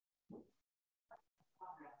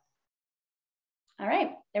All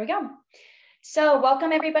right, there we go. So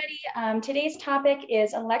welcome everybody. Today's topic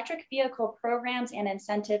is electric vehicle programs and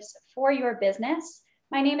incentives for your business.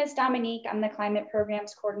 My name is Dominique. I'm the Climate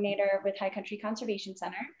Programs Coordinator with High Country Conservation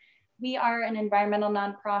Center. We are an environmental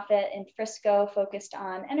nonprofit in Frisco focused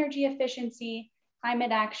on energy efficiency,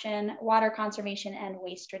 climate action, water conservation, and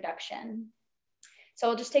waste reduction. So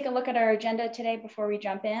we'll just take a look at our agenda today before we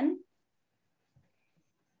jump in.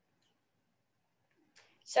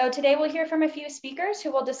 So today we'll hear from a few speakers who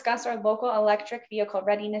will discuss our local electric vehicle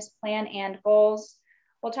readiness plan and goals.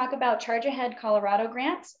 We'll talk about Charge Ahead Colorado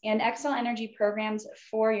grants and Xcel Energy programs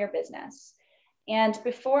for your business. And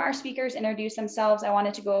before our speakers introduce themselves, I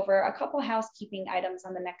wanted to go over a couple housekeeping items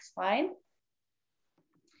on the next slide.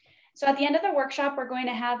 So at the end of the workshop, we're going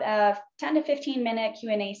to have a 10 to 15 minute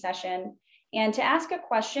Q&A session. And to ask a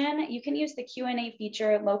question, you can use the Q&A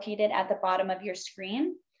feature located at the bottom of your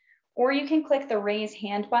screen. Or you can click the raise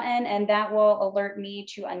hand button and that will alert me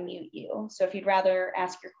to unmute you. So if you'd rather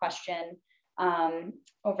ask your question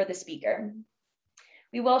over the speaker.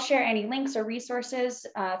 We will share any links or resources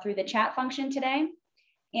through the chat function today.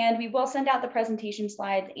 And we will send out the presentation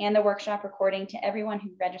slides and the workshop recording to everyone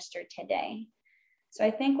who registered today. So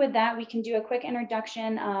I think with that, we can do a quick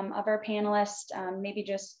introduction of our panelists, maybe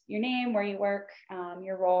just your name, where you work,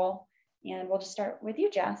 your role, and we'll just start with you,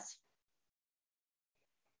 Jess.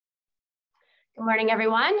 Good morning,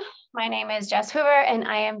 everyone. My name is Jess Hoover, and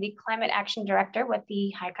I am the Climate Action Director with the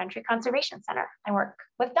High Country Conservation Center. I work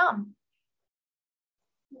with Dom.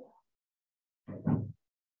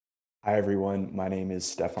 Hi, everyone. My name is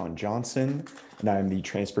Stefan Johnson, and I'm the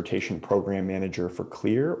Transportation Program Manager for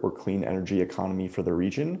CLEER, or Clean Energy Economy for the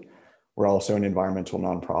region. We're also an environmental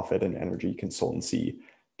nonprofit and energy consultancy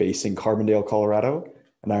based in Carbondale, Colorado.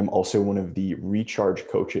 And I'm also one of the recharge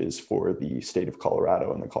coaches for the state of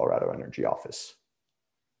Colorado and the Colorado Energy Office.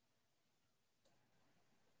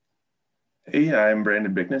 Hey, I'm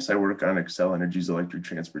Brandon Bickness. I work on Xcel Energy's electric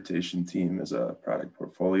transportation team as a product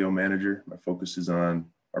portfolio manager. My focus is on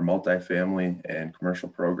our multifamily and commercial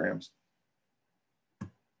programs. All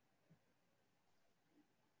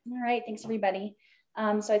right, thanks everybody.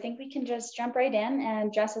 So I think we can just jump right in,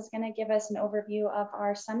 and Jess is going to give us an overview of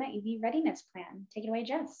our Summit EV Readiness Plan. Take it away,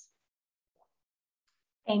 Jess.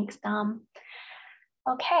 Thanks, Dom.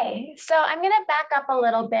 Okay, so I'm going to back up a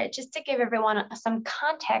little bit just to give everyone some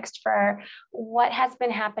context for what has been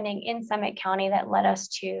happening in Summit County that led us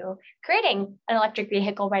to creating an electric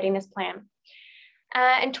vehicle readiness plan.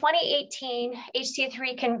 In 2018,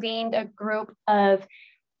 HC3 convened a group of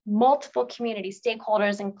multiple community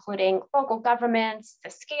stakeholders, including local governments, the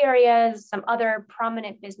ski areas, some other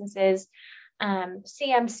prominent businesses,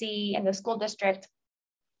 CMC, and the school district,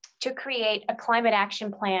 to create a climate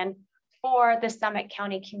action plan for the Summit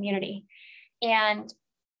County community. And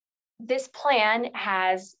this plan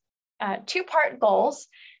has two-part goals.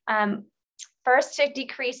 First, to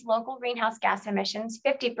decrease local greenhouse gas emissions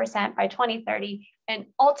 50% by 2030, and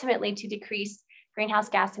ultimately to decrease greenhouse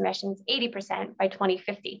gas emissions 80% by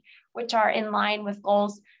 2050, which are in line with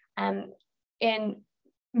goals in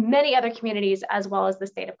many other communities as well as the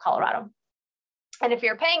state of Colorado. And if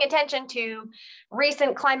you're paying attention to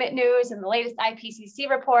recent climate news and the latest IPCC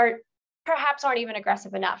report, perhaps aren't even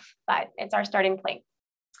aggressive enough, but it's our starting point.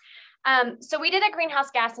 So we did a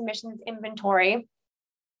greenhouse gas emissions inventory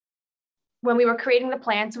when we were creating the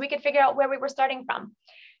plan so we could figure out where we were starting from.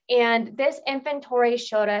 And this inventory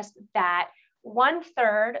showed us that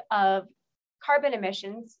 1/3 of carbon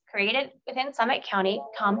emissions created within Summit County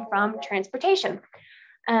come from transportation.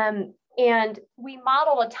 And we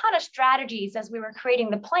modeled a ton of strategies as we were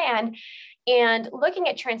creating the plan and looking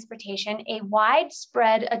at transportation. A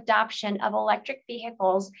widespread adoption of electric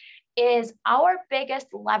vehicles is our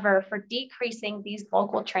biggest lever for decreasing these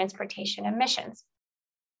local transportation emissions.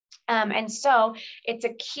 And so it's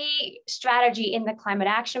a key strategy in the climate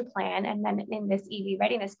action plan and then in this EV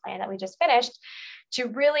readiness plan that we just finished to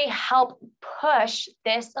really help push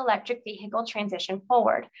this electric vehicle transition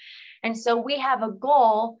forward. And so we have a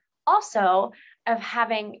goal also of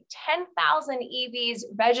having 10,000 EVs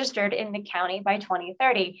registered in the county by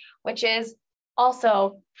 2030, which is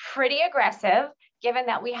also pretty aggressive given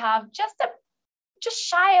that we have just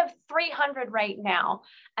shy of 300 right now.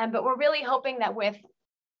 But we're really hoping that with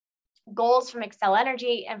goals from Xcel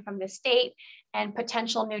Energy and from the state and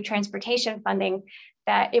potential new transportation funding,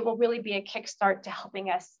 that it will really be a kickstart to helping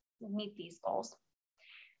us meet these goals.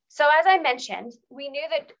 So as I mentioned, we knew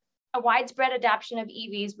that a widespread adoption of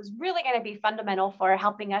EVs was really going to be fundamental for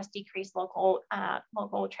helping us decrease local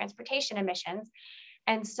transportation emissions.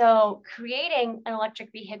 And so creating an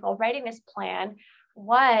electric vehicle readiness plan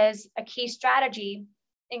was a key strategy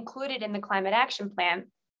included in the climate action plan.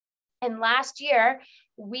 And last year,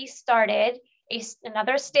 we started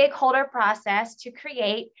another stakeholder process to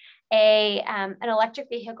create an electric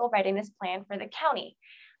vehicle readiness plan for the county.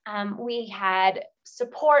 We had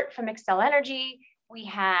support from Xcel Energy. We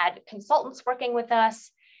had consultants working with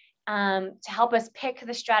us to help us pick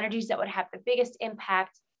the strategies that would have the biggest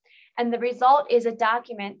impact. And the result is a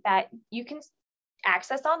document that you can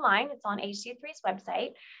access online. It's on HC3's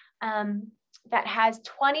website that has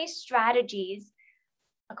 20 strategies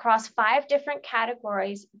across 5 different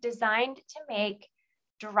categories designed to make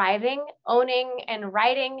driving, owning, and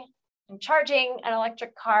riding and charging an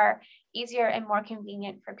electric car easier and more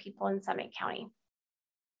convenient for people in Summit County.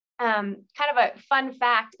 Kind of a fun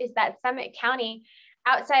fact is that Summit County,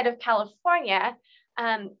 outside of California,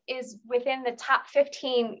 is within the top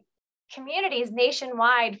 15 communities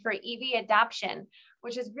nationwide for EV adoption,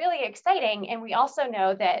 which is really exciting. And we also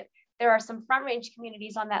know that there are some front range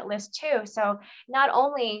communities on that list too. So not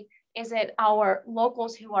only is it our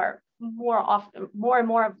locals who are more and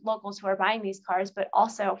more of locals who are buying these cars, but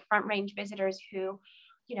also front range visitors who,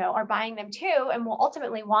 are buying them too, and will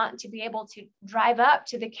ultimately want to be able to drive up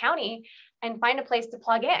to the county and find a place to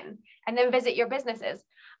plug in and then visit your businesses.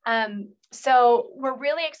 So we're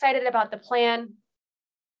really excited about the plan.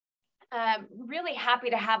 Really happy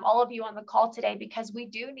to have all of you on the call today because we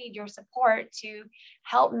do need your support to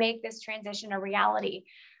help make this transition a reality.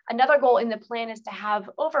 Another goal in the plan is to have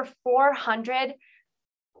over 400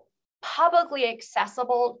 publicly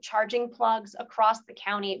accessible charging plugs across the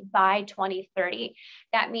county by 2030.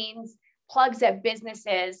 That means plugs at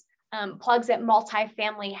businesses, plugs at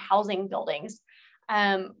multifamily housing buildings,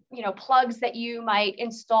 plugs that you might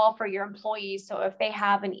install for your employees. So if they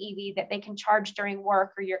have an EV that they can charge during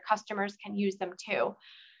work or your customers can use them too.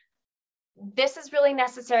 This is really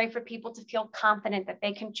necessary for people to feel confident that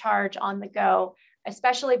they can charge on the go,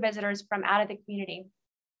 especially visitors from out of the community.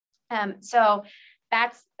 So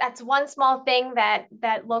that's one small thing that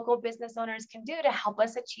local business owners can do to help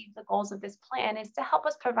us achieve the goals of this plan, is to help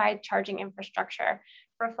us provide charging infrastructure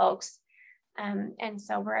for folks. And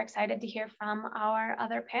so we're excited to hear from our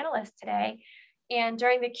other panelists today. And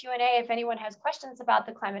during the Q&A, if anyone has questions about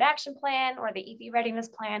the climate action plan or the EV readiness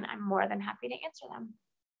plan, I'm more than happy to answer them.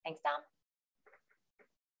 Thanks, Dom.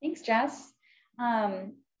 Thanks, Jess.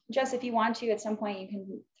 Jess, if you want to, at some point, you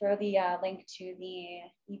can throw the link to the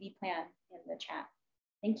EV plan in the chat.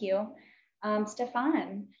 Thank you.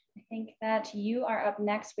 Stefan, I think that you are up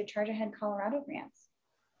next with Charge Ahead Colorado grants.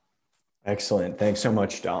 Excellent. Thanks so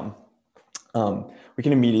much, Dom. We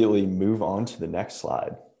can immediately move on to the next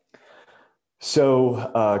slide.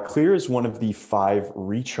 So CLEER is one of the 5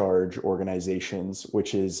 recharge organizations,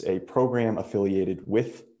 which is a program affiliated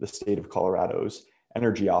with the state of Colorado's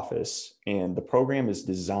Energy Office. And the program is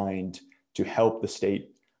designed to help the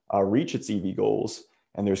state reach its EV goals.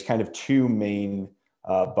 And there's kind of 2 main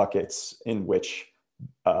buckets in which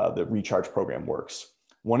the recharge program works.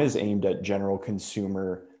 One is aimed at general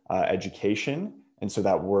consumer education. And so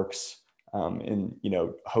that works in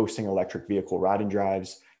hosting electric vehicle ride and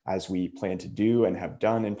drives, as we plan to do and have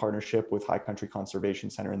done in partnership with High Country Conservation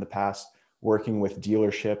Center in the past, working with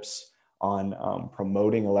dealerships on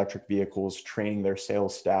promoting electric vehicles, training their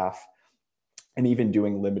sales staff, and even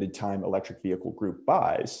doing limited time electric vehicle group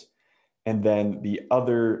buys. And then the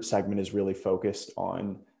other segment is really focused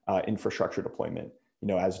on infrastructure deployment.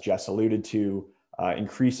 As Jess alluded to,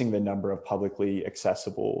 increasing the number of publicly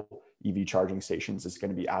accessible EV charging stations is going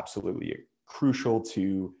to be absolutely crucial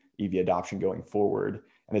to EV adoption going forward.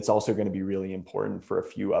 And it's also going to be really important for a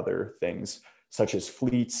few other things, such as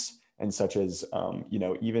fleets and such as,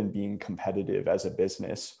 even being competitive as a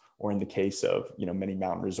business, or in the case of, many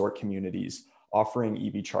mountain resort communities, offering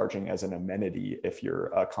EV charging as an amenity if you're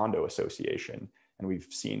a condo association. And we've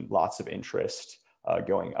seen lots of interest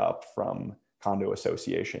going up from condo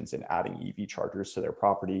associations in adding EV chargers to their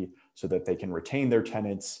property so that they can retain their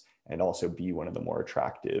tenants and also be one of the more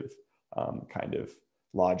attractive kind of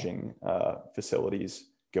lodging facilities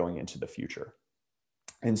going into the future.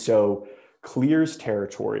 And so CLEER's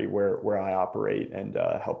territory, where I operate and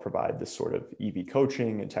help provide this sort of EV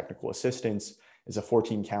coaching and technical assistance, is a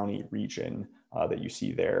 14-county region that you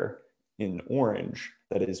see there in orange.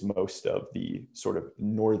 That is most of the sort of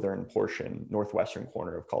northern portion, northwestern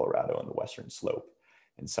corner of Colorado on the western slope.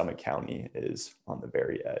 And Summit County is on the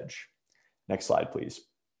very edge. Next slide, please.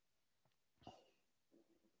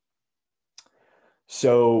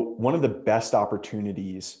 So one of the best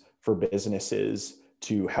opportunities for businesses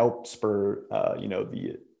to help spur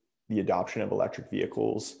the adoption of electric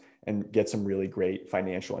vehicles and get some really great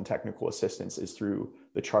financial and technical assistance is through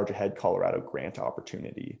the Charge Ahead Colorado grant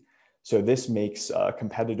opportunity. So this makes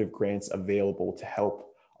competitive grants available to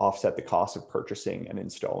help offset the cost of purchasing and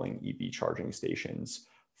installing EV charging stations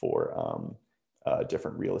for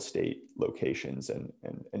different real estate locations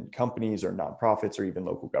and companies or nonprofits or even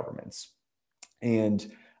local governments.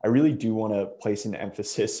 And I really do want to place an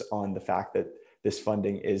emphasis on the fact that this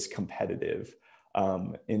funding is competitive.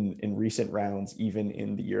 In recent rounds, even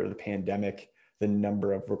in the year of the pandemic, the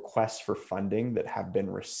number of requests for funding that have been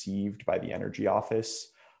received by the Energy Office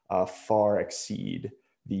far exceed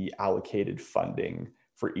the allocated funding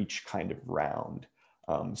for each kind of round.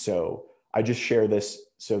 So I just share this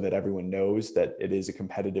so that everyone knows that it is a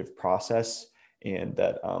competitive process and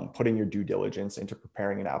that putting your due diligence into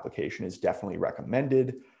preparing an application is definitely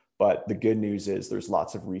recommended. But the good news is there's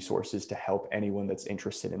lots of resources to help anyone that's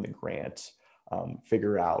interested in the grant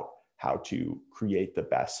figure out how to create the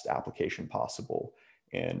best application possible.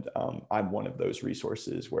 And I'm one of those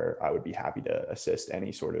resources where I would be happy to assist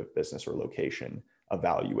any sort of business or location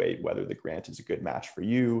evaluate whether the grant is a good match for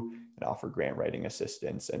you and offer grant writing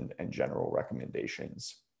assistance and general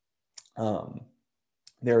recommendations.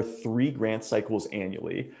 There are 3 grant cycles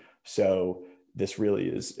annually. So this really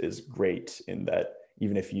is great in that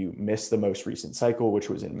even if you miss the most recent cycle, which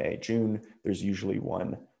was in May, June, there's usually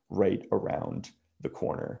one right around the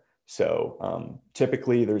corner. So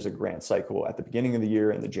typically there's a grant cycle at the beginning of the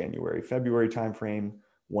year in the January, February timeframe,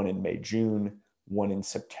 one in May, June, one in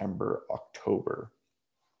September, October.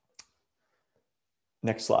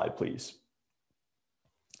 Next slide, please.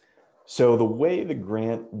 So the way the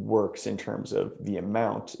grant works in terms of the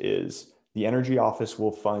amount is the Energy Office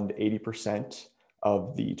will fund 80%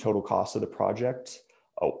 of the total cost of the project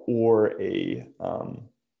or a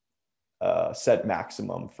set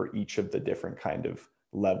maximum for each of the different kind of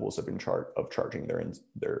levels of charging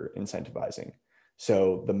they're incentivizing.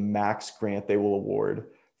 So the max grant they will award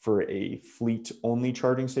for a fleet only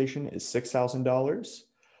charging station is $6,000,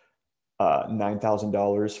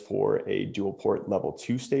 $9,000 for a dual port level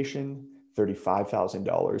 2 station,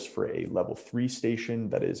 $35,000 for a level 3 station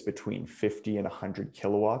that is between 50 and 100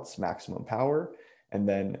 kilowatts maximum power, and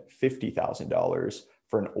then $50,000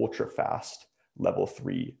 for an ultra fast level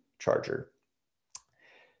 3 charger.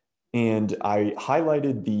 And I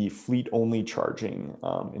highlighted the fleet only charging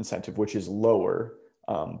incentive, which is lower,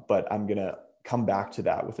 but I'm gonna come back to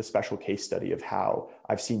that with a special case study of how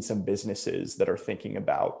I've seen some businesses that are thinking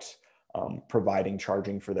about providing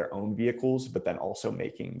charging for their own vehicles, but then also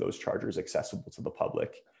making those chargers accessible to the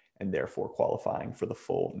public and therefore qualifying for the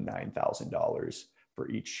full $9,000 for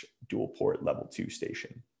each dual port level 2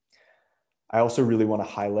 station. I also really want to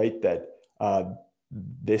highlight that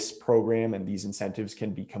this program and these incentives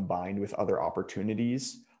can be combined with other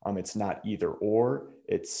opportunities. It's not either or,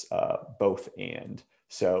 it's both and.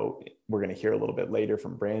 So we're going to hear a little bit later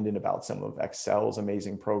from Brandon about some of Xcel's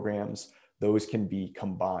amazing programs. Those can be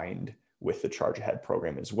combined with the Charge Ahead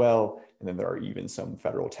program as well. And then there are even some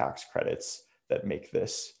federal tax credits that make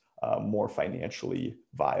this more financially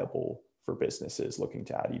viable for businesses looking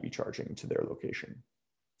to add EV charging to their location.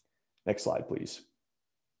 Next slide, please.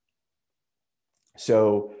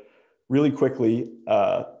 So really quickly,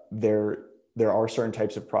 there are certain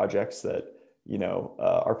types of projects that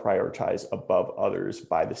are prioritized above others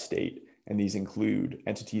by the state. And these include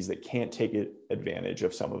entities that can't take advantage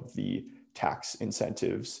of some of the tax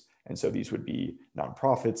incentives. And so these would be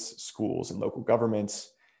nonprofits, schools, and local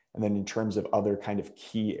governments. And then in terms of other kind of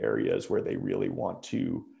key areas where they really want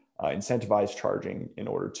to incentivize charging in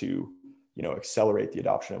order to accelerate the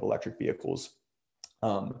adoption of electric vehicles,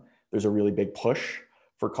 there's a really big push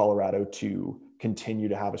for Colorado to continue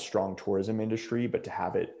to have a strong tourism industry, but to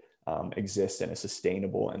have it exist in a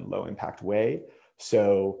sustainable and low impact way.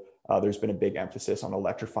 So there's been a big emphasis on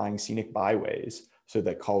electrifying scenic byways so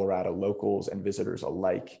that Colorado locals and visitors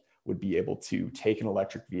alike would be able to take an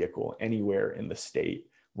electric vehicle anywhere in the state,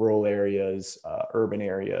 rural areas, urban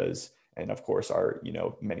areas, and of course our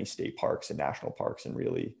many state parks and national parks and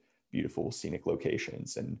really beautiful scenic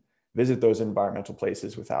locations, and visit those environmental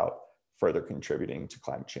places without further contributing to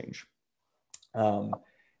climate change. And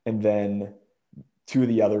then two of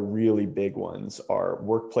the other really big ones are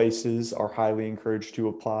workplaces are highly encouraged to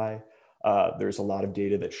apply. There's a lot of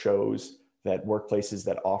data that shows that workplaces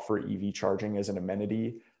that offer EV charging as an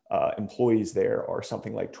amenity, employees there are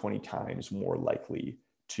something like 20 times more likely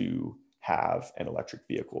to have an electric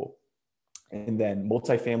vehicle. And then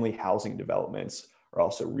multifamily housing developments are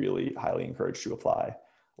also really highly encouraged to apply.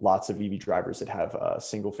 Lots of EV drivers that have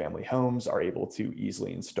single family homes are able to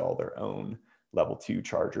easily install their own level 2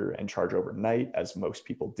 charger and charge overnight, as most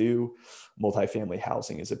people do. Multifamily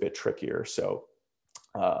housing is a bit trickier. So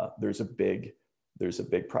there's a big there's a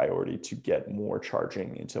big priority to get more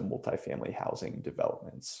charging into multifamily housing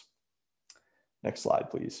developments. Next slide,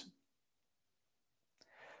 please.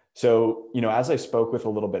 So, as I spoke with a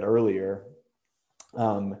little bit earlier,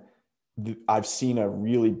 I've seen a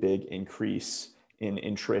really big increase in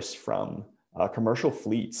interest from commercial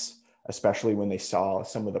fleets, especially when they saw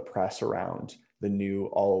some of the press around the new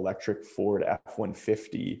all-electric Ford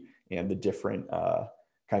F-150 and the different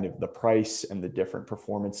kind of the price and the different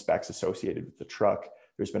performance specs associated with the truck.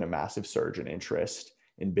 There's been a massive surge in interest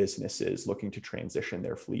in businesses looking to transition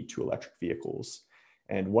their fleet to electric vehicles.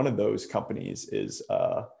 And one of those companies is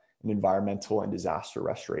an environmental and disaster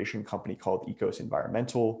restoration company called Ecos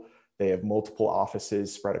Environmental. They have multiple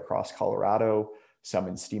offices spread across Colorado, some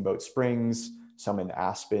in Steamboat Springs, some in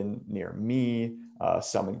Aspen near me,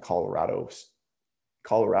 some in Colorado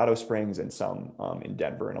Springs, and some in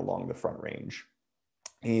Denver and along the Front Range.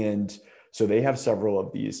 And so they have several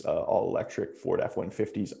of these all-electric Ford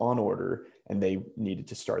F-150s on order, and they needed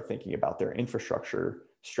to start thinking about their infrastructure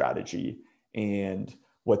strategy. And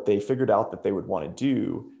what they figured out that they would want to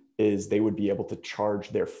do is they would be able to charge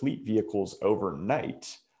their fleet vehicles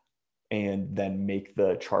overnight and then make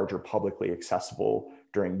the charger publicly accessible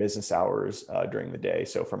during business hours during the day.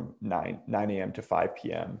 So from 9 a.m. to 5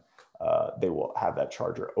 p.m., they will have that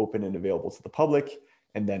charger open and available to the public.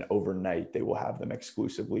 And then overnight, they will have them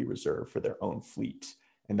exclusively reserved for their own fleet.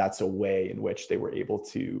 And that's a way in which they were able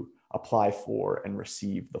to apply for and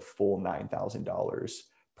receive the full $9,000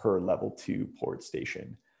 per level 2 port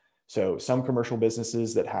station. So some commercial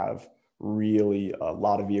businesses that have really a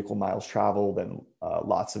lot of vehicle miles traveled and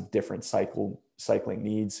lots of different cycling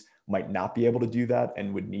needs might not be able to do that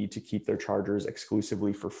and would need to keep their chargers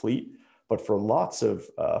exclusively for fleet. But for lots of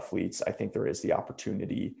fleets, I think there is the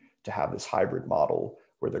opportunity to have this hybrid model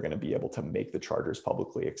where they're going to be able to make the chargers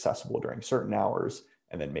publicly accessible during certain hours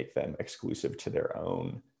and then make them exclusive to their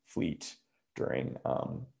own fleet during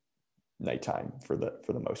nighttime for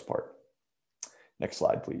the most part. Next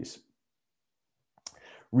slide, please.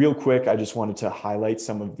 Real quick, I just wanted to highlight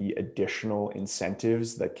some of the additional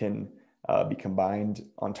incentives that can be combined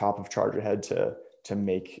on top of Charge Ahead to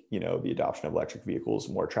make the adoption of electric vehicles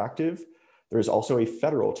more attractive. There's also a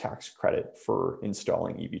federal tax credit for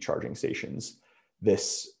installing EV charging stations.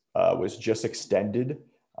 This was just extended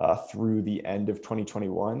through the end of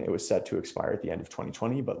 2021. It was set to expire at the end of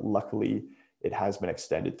 2020, but luckily it has been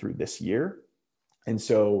extended through this year. And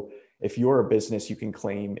so if you're a business, you can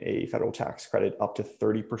claim a federal tax credit up to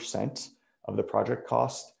 30% of the project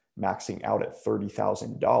cost, maxing out at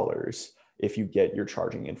 $30,000 if you get your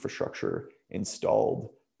charging infrastructure installed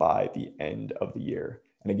by the end of the year.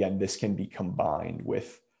 And again, this can be combined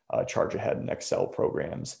with Charge Ahead and Xcel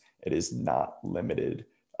programs. It is not limited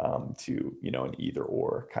to an either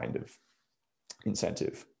or kind of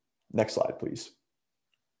incentive. Next slide, please.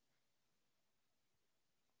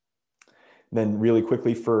 Then really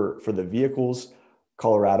quickly for the vehicles,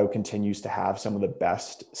 Colorado continues to have some of the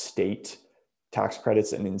best state tax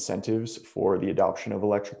credits and incentives for the adoption of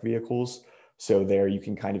electric vehicles. So there you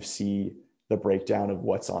can kind of see the breakdown of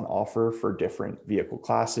what's on offer for different vehicle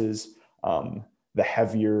classes. The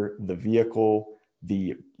heavier the vehicle,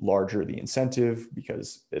 the larger the incentive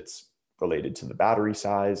because it's related to the battery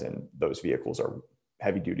size, and those vehicles are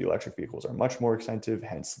heavy duty electric vehicles are much more expensive,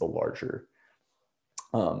 hence the larger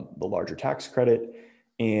tax credit.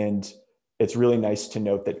 And it's really nice to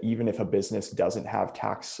note that even if a business doesn't have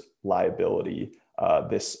tax liability,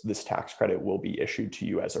 this tax credit will be issued to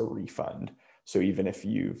you as a refund. So even if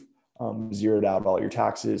you've zeroed out all your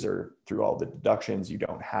taxes or through all the deductions, you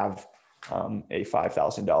don't have a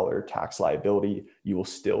 $5,000 tax liability, you will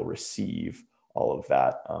still receive all of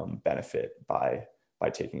that benefit by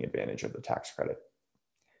taking advantage of the tax credit.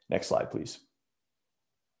 Next slide, please.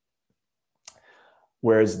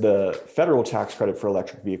 Whereas the federal tax credit for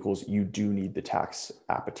electric vehicles, you do need the tax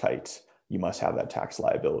appetite. You must have that tax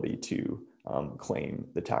liability to claim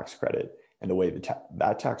the tax credit. And the way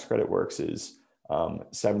that tax credit works is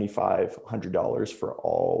 $7,500 for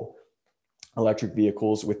all electric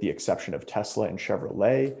vehicles, with the exception of Tesla and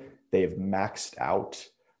Chevrolet. They have maxed out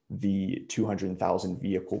the 200,000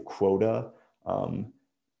 vehicle quota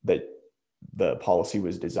that the policy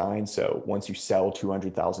was designed. So once you sell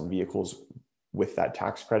 200,000 vehicles with that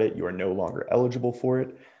tax credit, you are no longer eligible for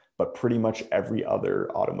it. But pretty much every other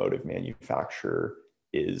automotive manufacturer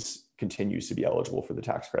continues to be eligible for the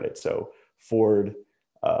tax credit. So Ford,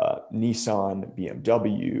 Nissan,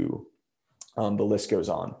 BMW, the list goes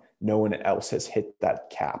on. No one else has hit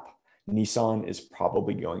that cap. Nissan is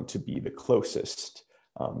probably going to be the closest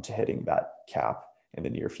to hitting that cap in the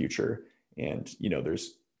near future. And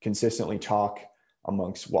there's consistently talk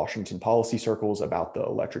amongst Washington policy circles about the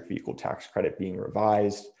electric vehicle tax credit being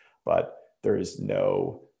revised, but there is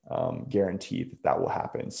no guarantee that that will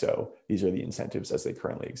happen. So these are the incentives as they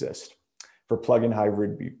currently exist. For plug-in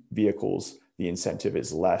hybrid vehicles, the incentive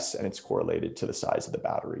is less and it's correlated to the size of the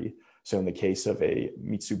battery. So in the case of a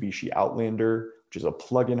Mitsubishi Outlander, which is a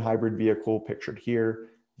plug-in hybrid vehicle pictured here,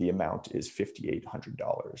 the amount is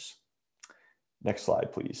 $5,800. Next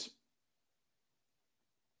slide, please.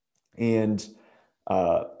 And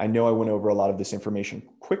I know I went over a lot of this information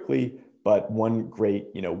quickly, but one great,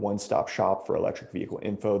 one-stop shop for electric vehicle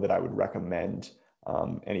info that I would recommend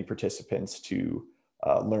any participants to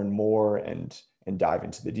learn more and dive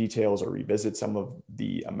into the details or revisit some of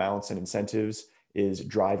the amounts and incentives is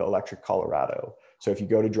Drive Electric Colorado. So if you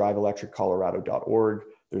go to driveelectriccolorado.org,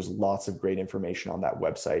 there's lots of great information on that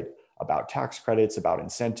website about tax credits, about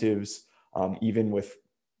incentives,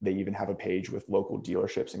 they even have a page with local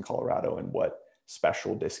dealerships in Colorado and what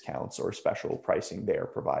special discounts or special pricing they're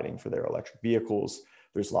providing for their electric vehicles.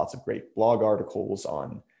 There's lots of great blog articles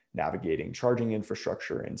on navigating charging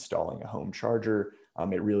infrastructure, installing a home charger.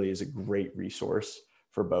 It really is a great resource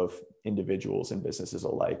for both individuals and businesses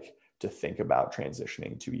alike to think about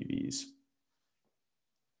transitioning to EVs.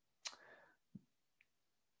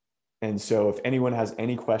 And so if anyone has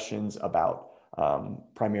any questions about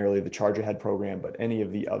primarily the Charge Ahead program, but any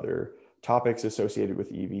of the other topics associated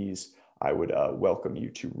with EVs, I would welcome you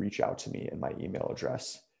to reach out to me, and my email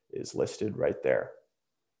address is listed right there.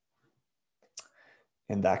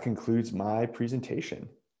 And that concludes my presentation.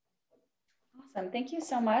 Awesome, thank you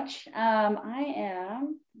so much.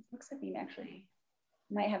 Looks like we actually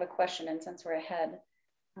might have a question, and since we're ahead,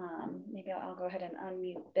 maybe I'll go ahead and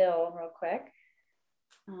unmute Bill real quick.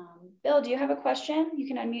 Bill, do you have a question? You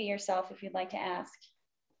can unmute yourself if you'd like to ask.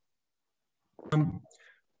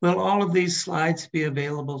 Will all of these slides be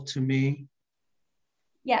available to me?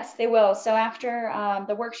 Yes, they will. So after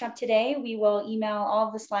the workshop today, we will email all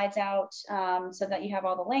of the slides out so that you have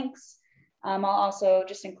all the links. I'll also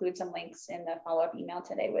just include some links in the follow-up email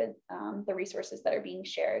today with the resources that are being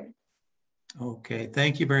shared. Okay,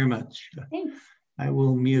 thank you very much. Thanks. I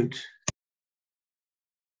will mute.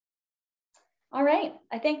 All right,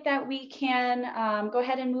 I think that we can go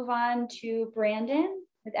ahead and move on to Brandon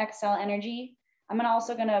with Xcel Energy. I'm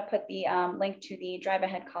also gonna put the link to the Drive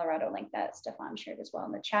Ahead Colorado link that Stefan shared as well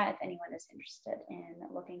in the chat if anyone is interested in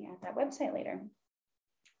looking at that website later.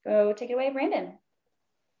 Go take it away, Brandon.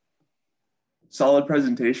 Solid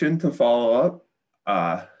presentation to follow up.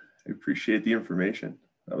 I appreciate the information.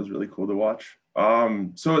 That was really cool to watch.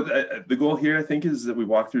 So the goal here, I think, is that we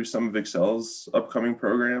walk through some of Xcel's upcoming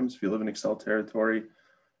programs. If you live in Xcel territory,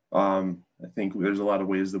 I think there's a lot of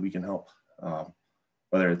ways that we can help,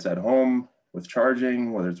 whether it's at home with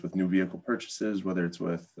charging, whether it's with new vehicle purchases, whether it's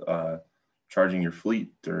with charging your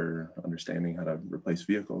fleet or understanding how to replace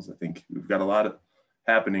vehicles. I think we've got a lot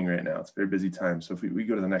happening right now. It's a very busy time. So if we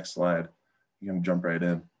go to the next slide, you can jump right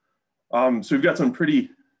in. So we've got some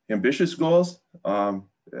pretty ambitious goals.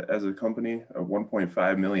 As a company of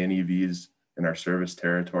 1.5 million EVs in our service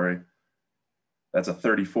territory. That's a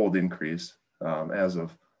 30-fold increase as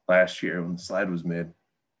of last year when the slide was made.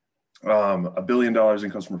 $1 billion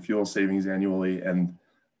in customer fuel savings annually, and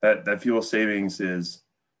that fuel savings is,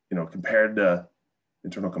 compared to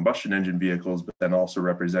internal combustion engine vehicles, but then also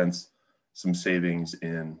represents some savings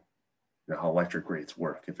in how electric rates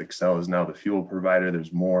work. If Xcel is now the fuel provider,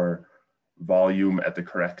 there's more volume at the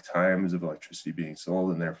correct times of electricity being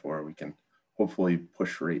sold, and therefore we can hopefully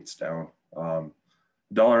push rates down. $1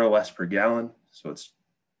 or less per gallon, so it's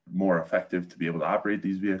more effective to be able to operate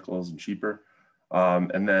these vehicles and cheaper.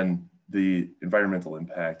 And then the environmental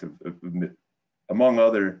impact of among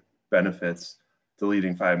other benefits,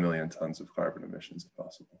 deleting 5 million tons of carbon emissions if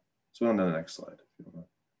possible. So on to the next slide. If you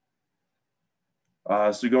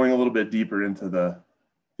want. So going a little bit deeper into the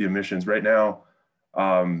emissions right now,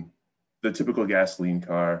 the typical gasoline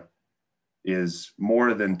car is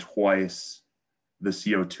more than twice the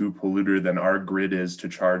CO2 polluter than our grid is to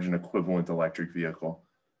charge an equivalent electric vehicle.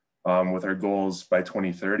 With our goals by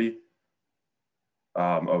 2030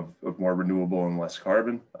 of more renewable and less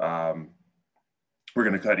carbon, we're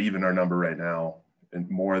going to cut even our number right now in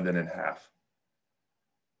more than in half.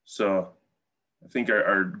 So I think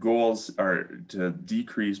our goals are to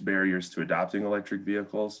decrease barriers to adopting electric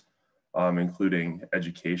vehicles, including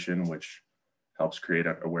education, which helps create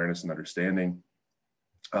awareness and understanding,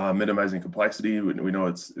 minimizing complexity. We know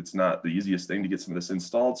it's not the easiest thing to get some of this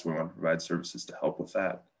installed, so we want to provide services to help with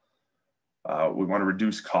that. We want to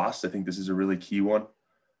reduce costs. I think this is a really key one.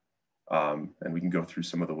 And we can go through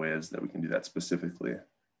some of the ways that we can do that specifically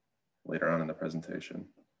later on in the presentation.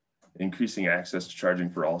 increasing access to charging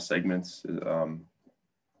for all segments. Like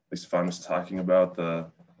Stefan was talking about, the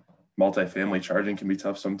multifamily charging can be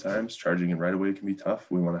tough sometimes. Charging in right-of-way can be tough.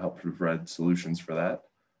 We want to help provide solutions for that.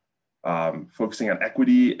 Focusing on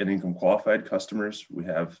equity and income qualified customers, we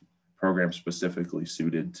have programs specifically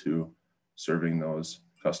suited to serving those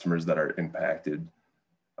customers that are impacted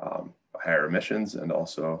by higher emissions and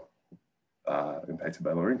also impacted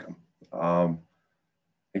by lower income.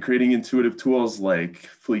 And creating intuitive tools like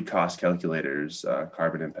fleet cost calculators,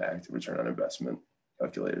 carbon impact, and return on investment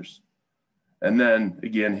calculators. And then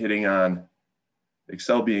again, hitting on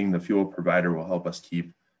Xcel being the fuel provider will help us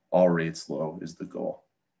keep all rates low is the goal,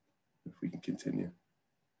 if we can continue.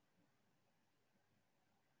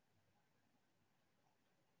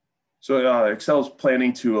 So Xcel is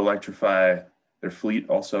planning to electrify their fleet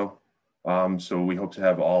also. So we hope to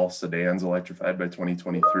have all sedans electrified by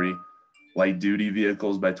 2023, light duty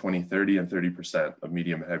vehicles by 2030, and 30% of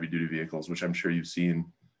medium and heavy duty vehicles, which I'm sure you've seen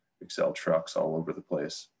Xcel trucks all over the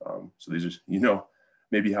place. So these are, you know,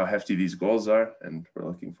 maybe how hefty these goals are, and we're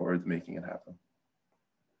looking forward to making it happen.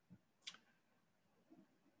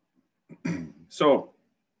 So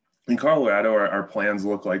in Colorado, our plans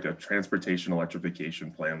look like a transportation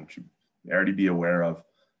electrification plan, which you may already be aware of,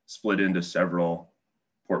 split into several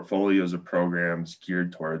portfolios of programs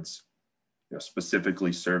geared towards, you know,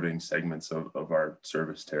 specifically serving segments of our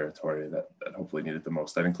service territory that hopefully need it the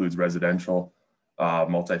most. That includes residential,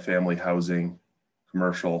 multifamily housing,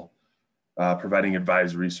 commercial, providing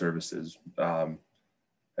advisory services, and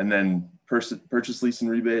then purchase lease and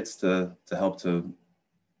rebates to help to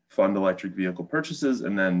fund electric vehicle purchases,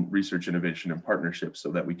 and then research, innovation, and partnerships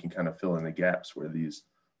so that we can kind of fill in the gaps where these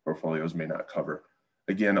portfolios may not cover.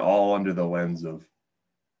 Again, all under the lens of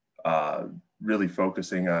really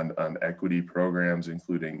focusing on equity programs,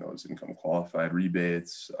 including those income qualified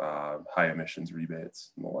rebates, high emissions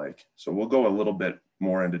rebates, and the like. So we'll go a little bit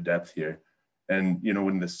more into depth here. And, you know,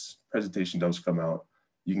 when this presentation does come out,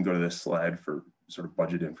 you can go to this slide for sort of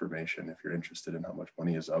budget information if you're interested in how much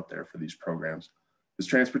money is out there for these programs. This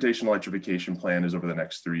transportation electrification plan is over the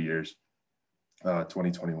next 3 years,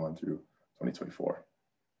 2021 through 2024.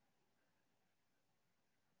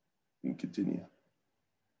 You can continue.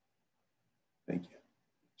 Thank you.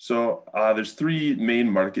 So there's 3 main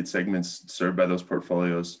market segments served by those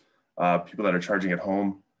portfolios. People that are charging at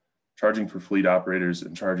home, charging for fleet operators,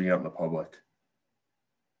 and charging out in the public.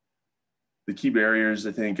 The key barriers,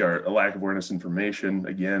 I think, are a lack of awareness information,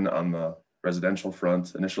 again, on the residential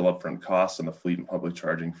front, initial upfront costs on the fleet and public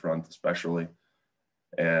charging front especially,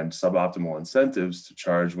 and suboptimal incentives to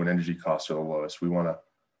charge when energy costs are the lowest. We want to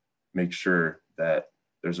make sure that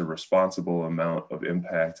there's a responsible amount of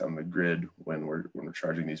impact on the grid when we're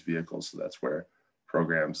charging these vehicles. So that's where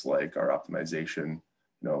programs like our optimization,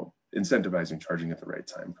 you know, incentivizing charging at the right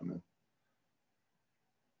time come in.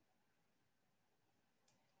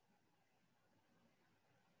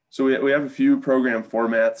 So we have a few program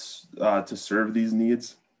formats to serve these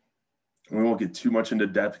needs. And we won't get too much into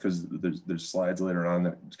depth because there's slides later on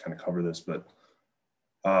that kind of cover this. But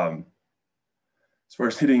as far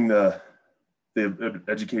as hitting the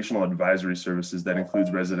educational advisory services, that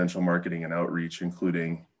includes residential marketing and outreach,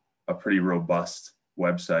 including a pretty robust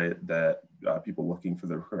website that people looking for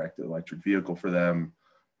the correct electric vehicle for them,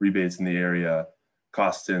 rebates in the area,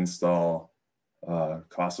 cost to install,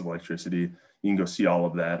 cost of electricity. You can go see all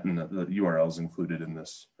of that, and the URL is included in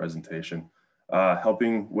this presentation.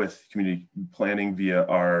 Helping with community planning via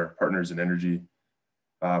our Partners in Energy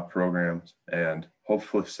programs, and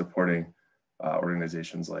hopefully supporting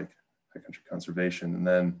organizations like High Country Conservation. And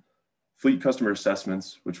then fleet customer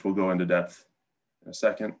assessments, which we'll go into depth in a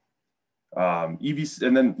second. EVs,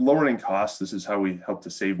 and then lowering costs. This is how we help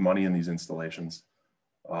to save money in these installations.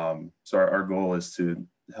 So our goal is to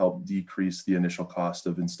help decrease the initial cost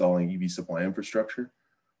of installing EV supply infrastructure,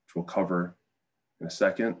 which we'll cover in a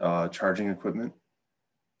second. Charging equipment,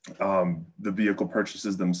 the vehicle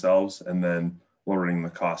purchases themselves, and then lowering the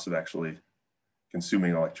cost of actually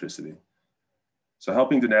consuming electricity. So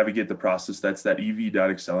helping to navigate the process, that's that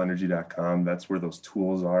ev.xcelenergy.com. That's where those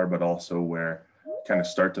tools are, but also where kind of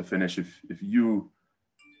start to finish. If you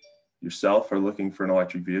yourself are looking for an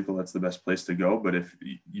electric vehicle, that's the best place to go. But if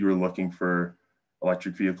you're looking for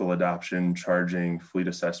electric vehicle adoption, charging, fleet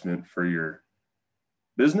assessment for your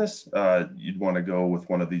business, you'd want to go with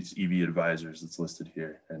one of these EV advisors that's listed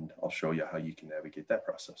here. And I'll show you how you can navigate that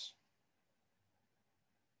process.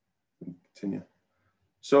 Continue.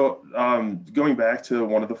 So going back to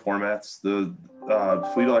one of the formats, the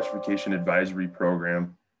Fleet Electrification Advisory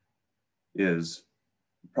Program is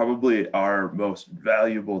probably our most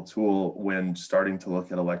valuable tool when starting to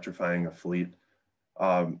look at electrifying a fleet.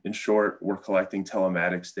 In short, we're collecting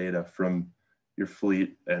telematics data from your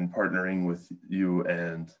fleet and partnering with you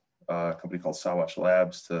and a company called Sawatch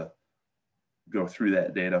Labs to go through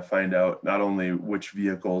that data, find out not only which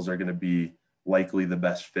vehicles are going to be likely the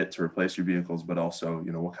best fit to replace your vehicles, but also,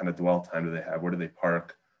 you know, what kind of dwell time do they have? Where do they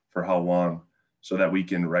park for how long? So that we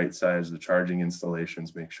can right size the charging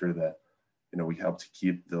installations, make sure that, you know, we help to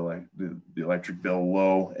keep the electric bill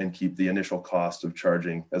low and keep the initial cost of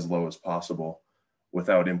charging as low as possible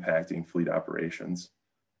without impacting fleet operations.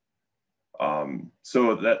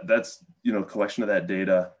 So that's, you know, collection of that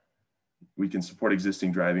data. We can support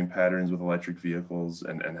existing driving patterns with electric vehicles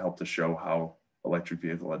and help to show how electric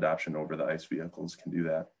vehicle adoption over the ICE vehicles can do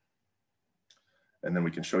that. And then we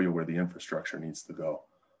can show you where the infrastructure needs to go.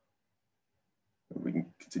 We can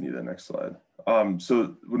continue to the next slide.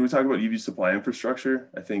 So when we talk about EV supply infrastructure,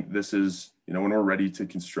 I think this is, you know, when we're ready to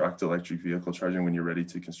construct electric vehicle charging, when you're ready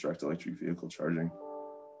to construct electric vehicle charging,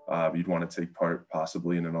 you'd want to take part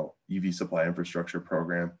possibly in an EV supply infrastructure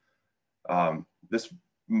program. This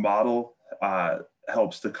model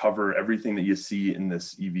helps to cover everything that you see in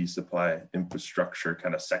this EV supply infrastructure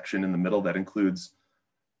kind of section in the middle. That includes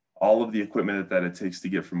all of the equipment that it takes to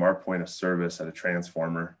get from our point of service at a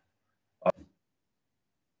transformer.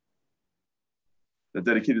 The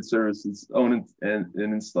dedicated service is owned and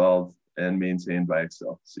installed and maintained by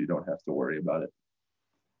Xcel, so you don't have to worry about it.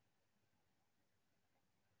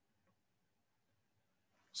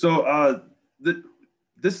 So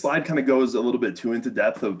this slide kind of goes a little bit too into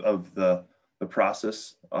depth of the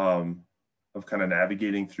process of kind of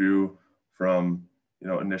navigating through from, you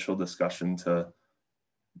know, initial discussion to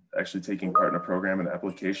actually taking part in a program and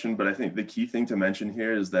application. But I think the key thing to mention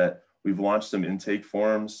here is that we've launched some intake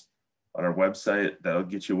forms on our website that'll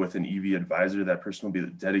get you with an EV advisor. That person will be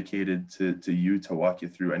dedicated to you to walk you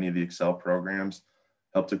through any of the Xcel programs,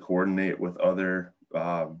 help to coordinate with other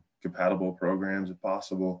compatible programs if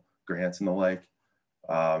possible, grants and the like,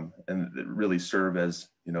 and really serve as,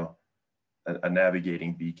 you know, a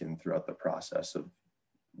navigating beacon throughout the process of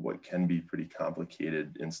what can be pretty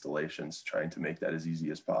complicated installations, trying to make that as easy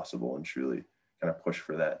as possible and truly kind of push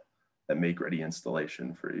for that make ready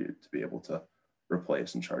installation for you to be able to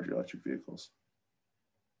replace and charge your electric vehicles.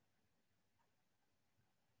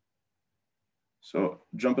 So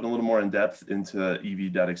jumping a little more in depth into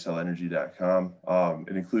ev.xcelenergy.com,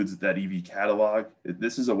 it includes that EV catalog.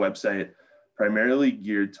 This is a website primarily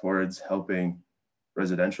geared towards helping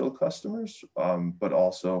residential customers, but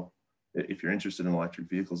also if you're interested in electric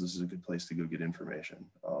vehicles, this is a good place to go get information.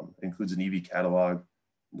 It includes an EV catalog,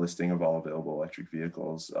 listing of all available electric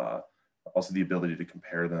vehicles, also the ability to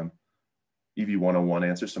compare them. EV 101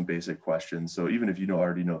 answers some basic questions. So even if you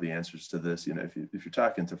already know the answers to this, you know, if you're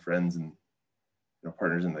talking to friends and, you know,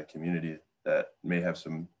 partners in the community that may have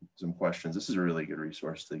some questions, this is a really good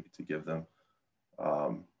resource to give them.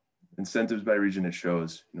 Incentives by region, it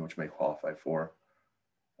shows, you know, which may qualify for.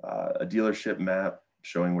 A dealership map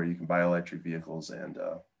showing where you can buy electric vehicles, and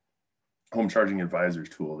home charging advisors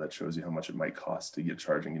tool that shows you how much it might cost to get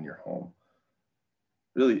charging in your home.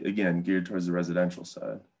 Really, again, geared towards the residential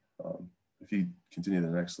side. If you continue to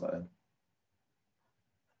the next slide.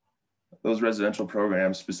 Those residential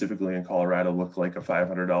programs, specifically in Colorado, look like a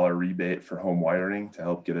 $500 rebate for home wiring to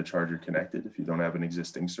help get a charger connected if you don't have an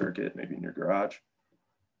existing circuit, maybe in your garage.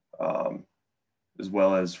 As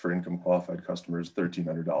well as for income qualified customers,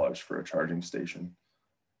 $1,300 for a charging station.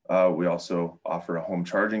 We also offer a home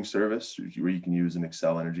charging service where you can use an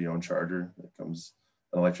Xcel Energy owned charger. An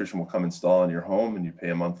electrician will come install in your home and you pay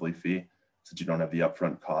a monthly fee so that you don't have the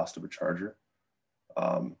upfront cost of a charger.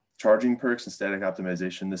 Charging perks and static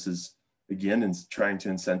optimization. This is, again, in trying to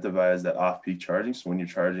incentivize that off-peak charging. So when you're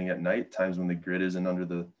charging at night, times when the grid isn't under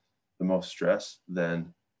the most stress,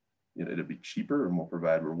 then, you know, it'll be cheaper and we'll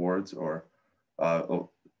provide rewards, or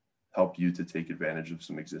it'll help you to take advantage of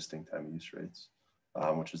some existing time of use rates,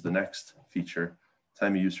 which is the next feature.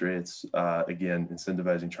 Time of use rates, again,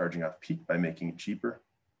 incentivizing charging off peak by making it cheaper.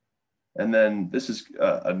 And then this is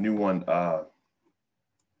a new one,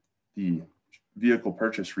 the vehicle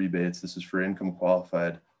purchase rebates. This is for income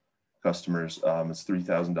qualified customers. It's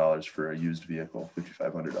 $3,000 for a used vehicle,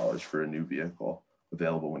 $5,500 for a new vehicle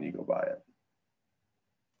available when you go buy it.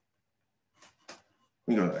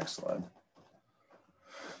 We can go to the next slide.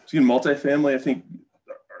 So again, multifamily, I think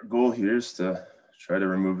our goal here is to try to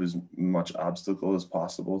remove as much obstacle as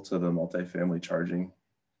possible to the multifamily charging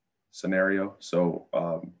scenario. So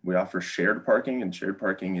we offer shared parking, and shared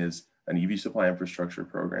parking is an EV supply infrastructure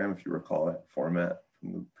program, if you recall that format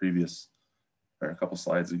from the previous, or a couple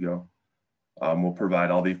slides ago. We'll provide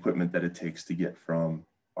all the equipment that it takes to get from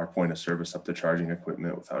our point of service up to charging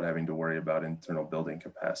equipment without having to worry about internal building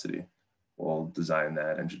capacity. We'll design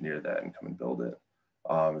that, engineer that, and come and build it.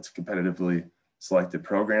 It's a competitively selected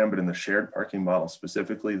program, but in the shared parking model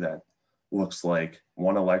specifically, that looks like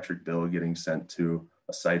one electric bill getting sent to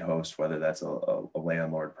a site host, whether that's a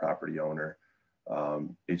landlord, property owner,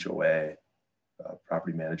 HOA,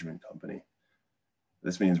 property management company.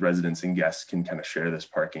 This means residents and guests can kind of share this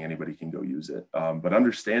parking. Anybody can go use it. But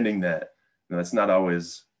understanding that that's not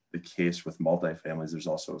always the case with multifamilies. There's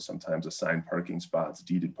also sometimes assigned parking spots,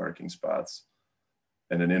 deeded parking spots,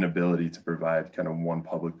 and an inability to provide kind of one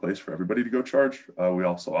public place for everybody to go charge. We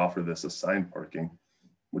also offer this assigned parking,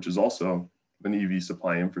 which is also an EV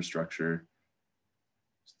supply infrastructure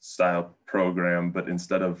style program, but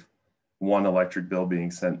instead of one electric bill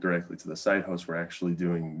being sent directly to the site host, we're actually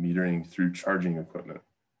doing metering through charging equipment.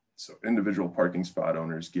 So individual parking spot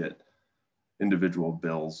owners get individual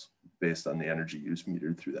bills based on the energy use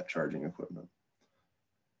metered through that charging equipment.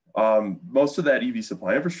 Most of that EV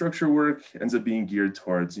supply infrastructure work ends up being geared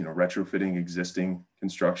towards, retrofitting existing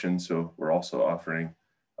construction. So we're also offering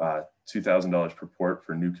 $2,000 per port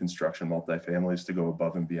for new construction multifamilies to go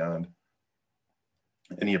above and beyond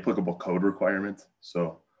any applicable code requirement.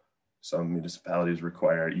 So some municipalities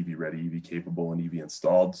require EV ready, EV capable, and EV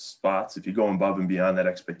installed spots. If you go above and beyond that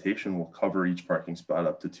expectation, we'll cover each parking spot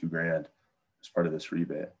up to $2,000 as part of this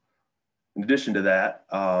rebate. In addition to that,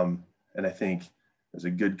 and I think there's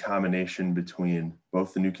a good combination between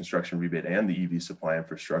both the new construction rebate and the EV supply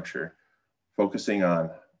infrastructure, focusing on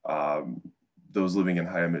those living in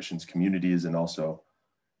high emissions communities, and also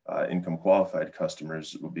income qualified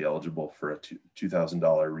customers will be eligible for a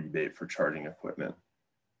 $2,000 rebate for charging equipment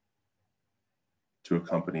to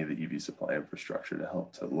accompany the EV supply infrastructure to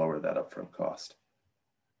help to lower that upfront cost.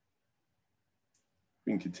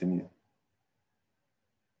 We can continue.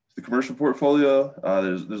 The commercial portfolio,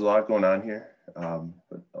 there's a lot going on here,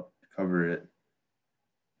 but I'll cover it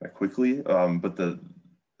quickly. But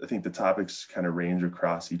I think the topics kind of range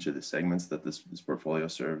across each of the segments that this portfolio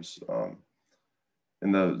serves.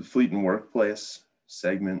 In the fleet and workplace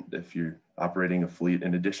segment, if you're operating a fleet,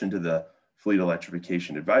 in addition to the fleet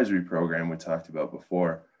electrification advisory program we talked about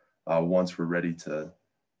before, once we're ready to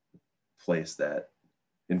place that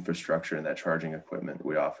infrastructure and that charging equipment,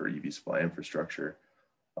 we offer EV supply infrastructure,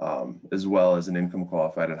 as well as an income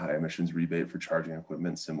qualified and high emissions rebate for charging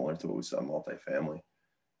equipment, similar to what we saw in multifamily.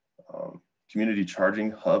 Community charging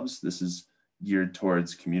hubs, this is geared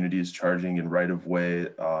towards communities charging in right of way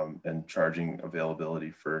and charging availability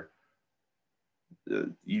for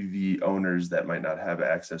EV owners that might not have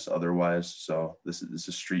access otherwise. So this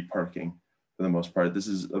is street parking for the most part. This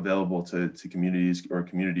is available to communities or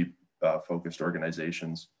community focused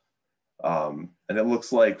organizations. And it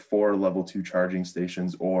looks like 4 level 2 charging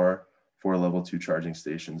stations or 4 level 2 charging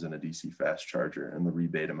stations and a DC fast charger, and the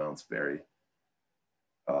rebate amounts vary.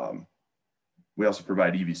 We also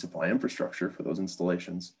provide EV supply infrastructure for those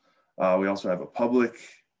installations. We also have a public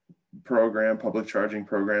charging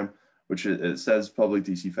program, which it says public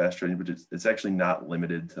DC fast charging, but it's actually not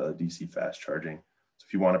limited to DC fast charging. So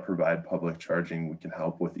if you want to provide public charging, we can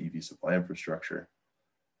help with EV supply infrastructure.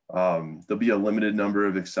 There'll be a limited number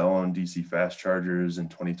of Xcel DC fast chargers in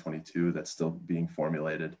 2022 that's still being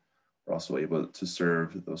formulated. We're also able to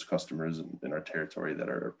serve those customers in our territory that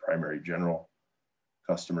are primary general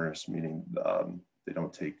customers, meaning they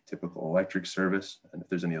don't take typical electric service. And if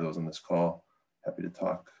there's any of those on this call, happy to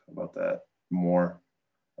talk about that more.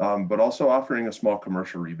 But also offering a small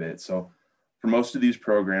commercial rebate. So for most of these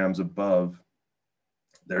programs above,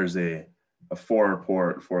 there's a 4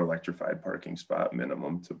 electrified parking spot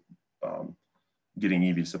minimum to getting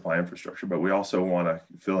EV supply infrastructure. But we also want to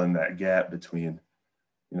fill in that gap between,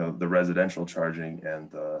 the residential charging and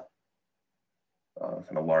the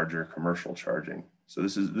kind of larger commercial charging. So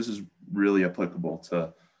this is really applicable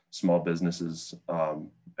to small businesses.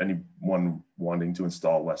 Anyone wanting to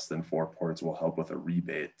install less than 4 ports will help with a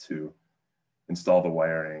rebate to install the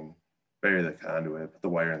wiring, bury the conduit, put the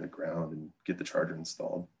wire in the ground, and get the charger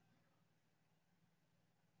installed.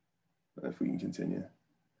 If we can continue.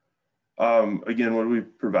 Again, what do we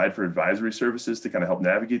provide for advisory services to kind of help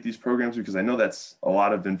navigate these programs? Because I know that's a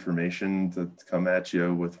lot of information to come at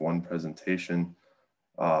you with one presentation.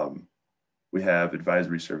 We have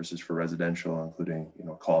advisory services for residential, including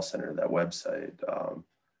call center, that website,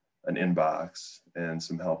 an inbox, and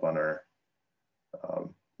some help on our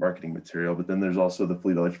marketing material. But then there's also the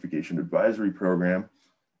Fleet Electrification Advisory Program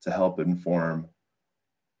to help inform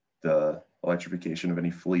the electrification of any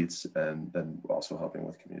fleets, and then also helping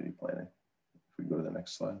with community planning. If we go to the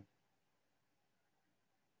next slide.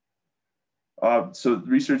 So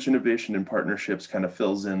research, innovation, and partnerships kind of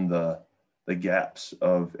fills in the gaps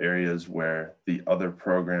of areas where the other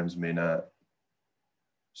programs may not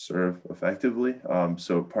serve effectively.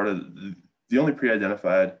 So part of the only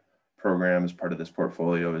pre-identified program as part of this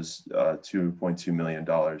portfolio is $2.2 million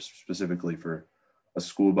specifically for a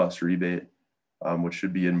school bus rebate, which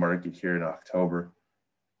should be in market here in October.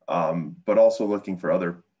 But also looking for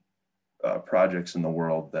other projects in the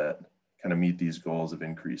world that kind of meet these goals of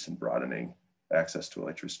increase and broadening access to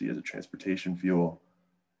electricity as a transportation fuel,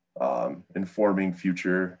 informing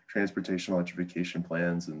future transportation electrification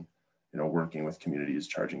plans, and working with communities,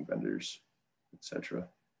 charging vendors, etc.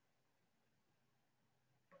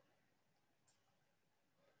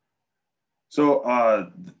 So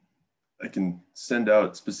I can send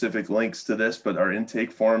out specific links to this, but our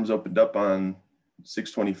intake forms opened up on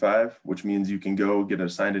 6/25, which means you can go get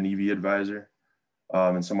assigned an EV advisor,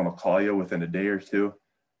 and someone will call you within a day or two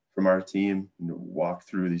from our team and walk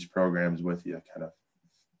through these programs with you, kind of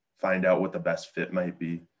find out what the best fit might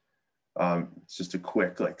be. It's just a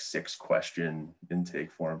quick 6-question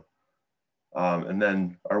intake form. And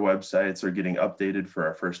then our websites are getting updated for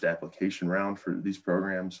our first application round for these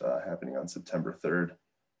programs happening on September 3rd.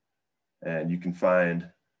 And you can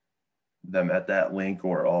find them at that link,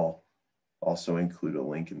 or I'll also include a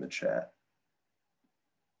link in the chat.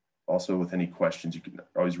 Also, with any questions, you can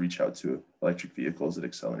always reach out to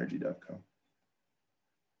electricvehicles@xcelenergy.com.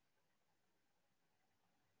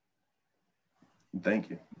 Thank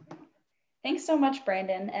you. Thanks so much,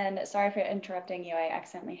 Brandon. And sorry for interrupting you. I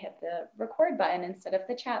accidentally hit the record button instead of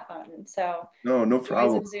the chat button. So no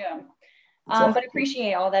problem. Zoom. But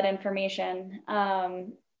appreciate all that information.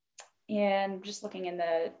 And just looking in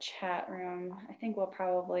the chat room, I think we'll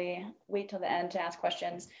probably wait till the end to ask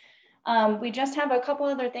questions. We just have a couple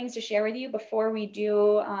other things to share with you before we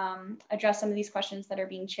do address some of these questions that are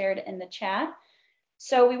being shared in the chat.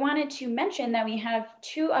 So we wanted to mention that we have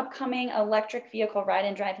 2 upcoming electric vehicle ride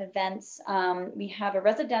and drive events. We have a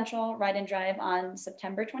residential ride and drive on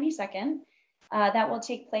September 22nd. That will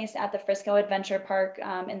take place at the Frisco Adventure Park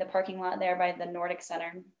in the parking lot there by the Nordic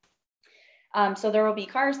Center. So there will be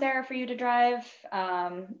cars there for you to drive,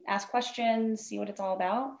 ask questions, see what it's all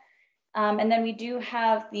about. And then we do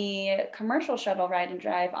have the commercial shuttle ride and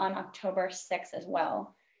drive on October 6th as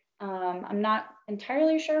well. I'm not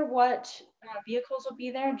entirely sure what vehicles will be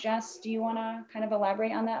there. Jess, do you want to kind of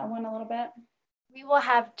elaborate on that one a little bit? We will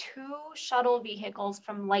have 2 shuttle vehicles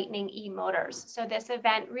from Lightning E-Motors. So this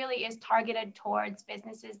event really is targeted towards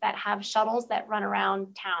businesses that have shuttles that run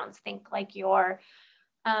around towns. Think like your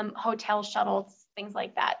hotel shuttles, things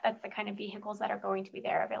like that. That's the kind of vehicles that are going to be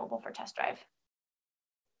there available for test drive.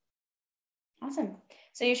 Awesome.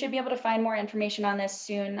 So you should be able to find more information on this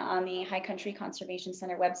soon on the High Country Conservation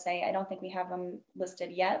Center website. I don't think we have them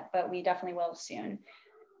listed yet, but we definitely will soon.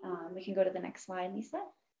 We can go to the next slide, Lisa.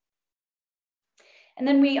 And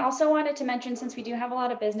then we also wanted to mention, since we do have a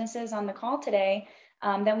lot of businesses on the call today,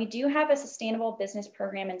 that we do have a sustainable business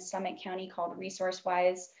program in Summit County called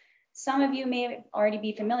ResourceWise. Some of you may already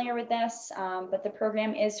be familiar with this, but the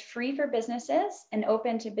program is free for businesses and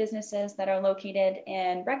open to businesses that are located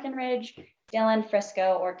in Breckenridge, Dillon,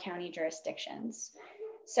 Frisco, or county jurisdictions.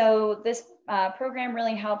 So this program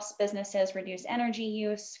really helps businesses reduce energy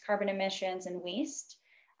use, carbon emissions, and waste.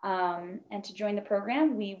 And to join the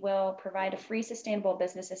program, we will provide a free sustainable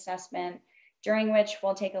business assessment, during which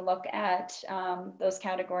we'll take a look at those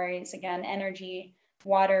categories, again, energy,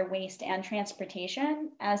 water, waste, and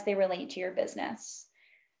transportation as they relate to your business.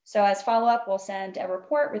 So as follow-up, we'll send a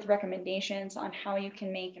report with recommendations on how you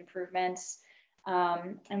can make improvements.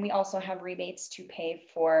 And we also have rebates to pay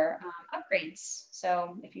for upgrades.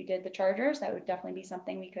 So if you did the chargers, that would definitely be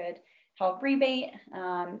something we could help rebate.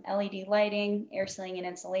 LED lighting, air sealing and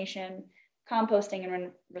insulation, composting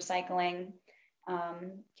and recycling.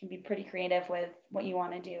 Can be pretty creative with what you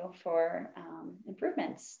want to do for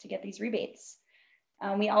improvements to get these rebates.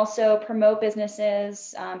 We also promote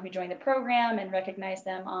businesses who join the program and recognize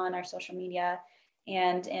them on our social media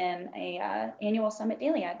and in a annual Summit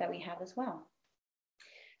Daily ad that we have as well.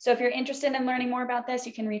 So if you're interested in learning more about this,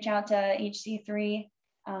 you can reach out to HC3.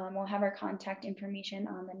 We'll have our contact information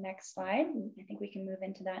on the next slide. I think we can move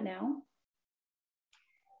into that now.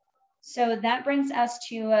 So that brings us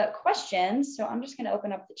to questions. So I'm just going to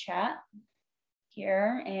open up the chat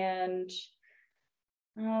here and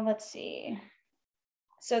let's see.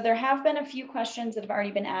 So there have been a few questions that have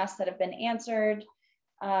already been asked that have been answered.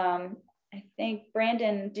 I think,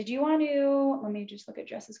 Brandon, did you want to, let me just look at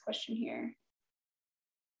Jess's question here.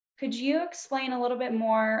 Could you explain a little bit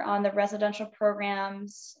more on the residential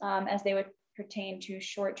programs as they would pertain to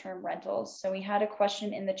short-term rentals? So we had a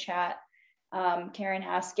question in the chat Karen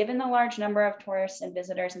asks, given the large number of tourists and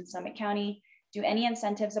visitors in Summit County, do any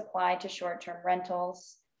incentives apply to short-term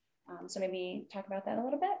rentals? So maybe talk about that a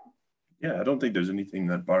little bit. Yeah, I don't think there's anything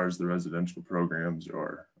that bars the residential programs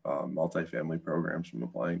or multifamily programs from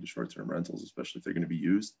applying to short-term rentals, especially if they're going to be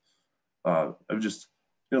used. I've just,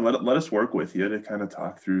 let us work with you to kind of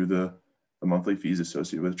talk through the monthly fees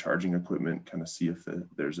associated with charging equipment, kind of see if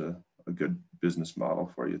there's a good business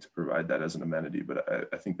model for you to provide that as an amenity.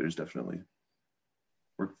 But I think there's definitely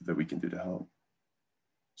work that we can do to help.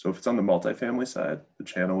 So if it's on the multifamily side, the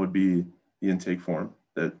channel would be the intake form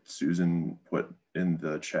that Susan put in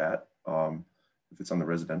the chat. If it's on the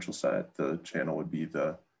residential side, the channel would be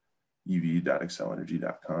the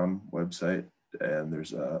ev.xcelenergy.com website, and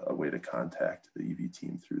there's a way to contact the EV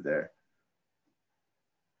team through there.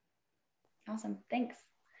 Awesome, thanks.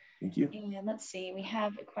 Thank you. And let's see, we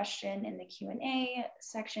have a question in the Q&A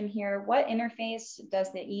section here. What interface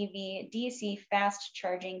does the EV DC fast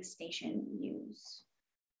charging station use?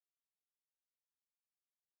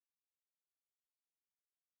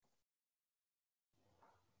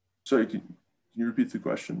 Sorry, can you repeat the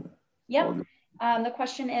question? Yep. The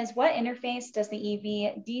question is, what interface does the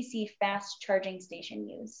EV DC fast charging station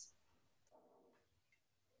use?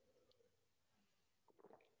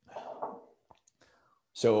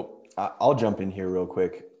 So I'll jump in here real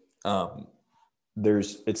quick.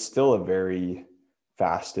 It's still a very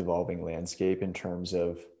fast evolving landscape in terms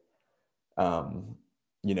of,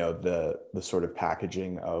 the sort of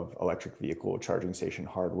packaging of electric vehicle charging station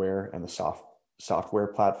hardware and the software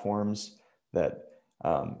platforms that,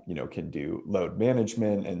 can do load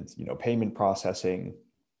management and, payment processing,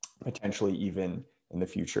 potentially even in the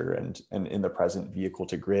future and in the present vehicle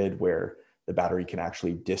to grid, where the battery can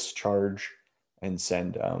actually discharge and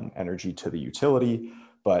send energy to the utility.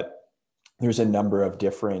 But there's a number of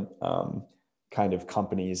different kind of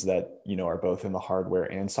companies that, are both in the hardware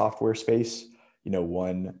and software space.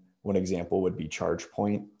 One example would be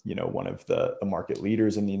ChargePoint, one of the market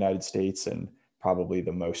leaders in the United States and probably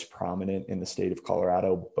the most prominent in the state of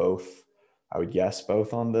Colorado, both, I would guess,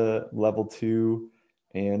 both on the level 2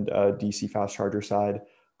 and DC fast charger side.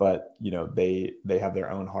 But, they have their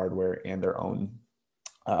own hardware and their own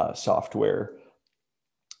software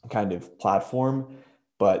kind of platform.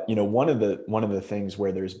 But one of the things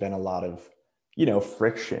where there's been a lot of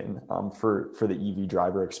friction for the EV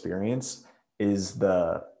driver experience is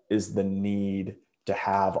the need to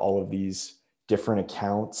have all of these different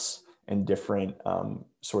accounts and different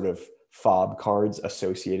sort of fob cards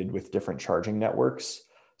associated with different charging networks.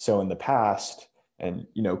 So in the past, and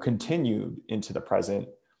continued into the present,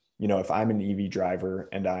 if I'm an EV driver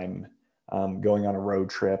and I'm going on a road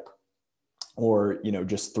trip, or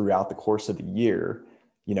just throughout the course of the year,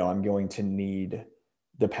 I'm going to need,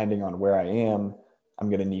 depending on where I am, I'm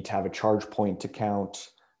going to need to have a ChargePoint account.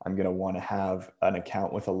 I'm going to want to have an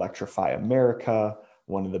account with Electrify America,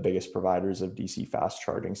 one of the biggest providers of DC fast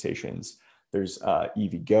charging stations. There's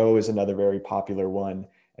EVgo is another very popular one.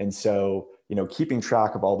 And so, keeping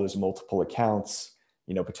track of all those multiple accounts,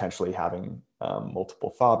 potentially having multiple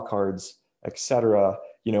fob cards, et cetera,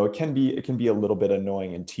 it can be a little bit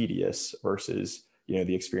annoying and tedious versus,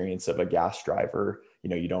 the experience of a gas driver.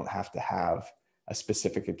 You don't have to have a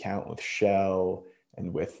specific account with Shell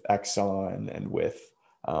and with Exxon and with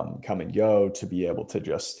Come and Go to be able to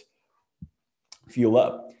just fuel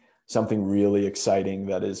up. Something really exciting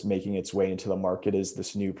that is making its way into the market is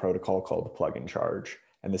this new protocol called the plug and charge.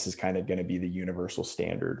 And this is kind of going to be the universal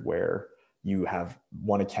standard where you have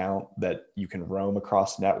one account that you can roam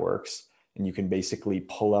across networks, and you can basically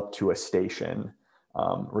pull up to a station,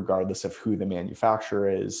 regardless of who the manufacturer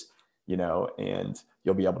is, and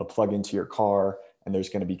you'll be able to plug into your car, and there's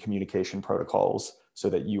going to be communication protocols so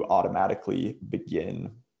that you automatically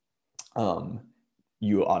begin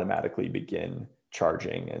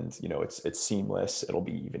charging, and it's seamless. It'll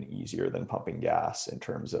be even easier than pumping gas in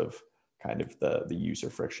terms of kind of the user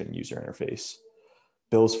interface.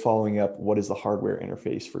 Bill's following up, what is the hardware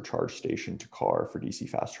interface for charge station to car for DC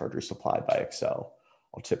fast chargers supplied by Xcel?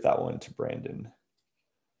 I'll tip that one to Brandon.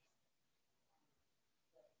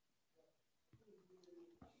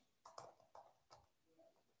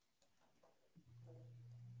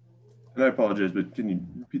 And I apologize, but can you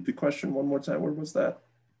repeat the question one more time? Where was that?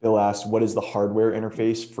 Bill asked, what is the hardware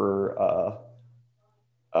interface for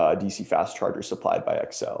DC fast charger supplied by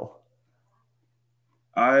Xcel?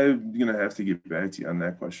 I'm going to have to get back to you on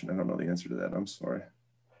that question. I don't know the answer to that. I'm sorry.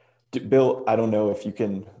 Bill, I don't know if you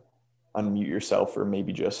can unmute yourself or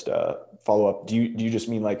maybe just follow up. Do you just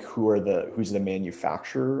mean like who's the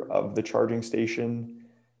manufacturer of the charging stations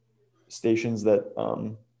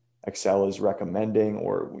that Xcel is recommending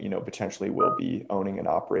or, you know, potentially will be owning and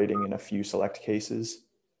operating in a few select cases?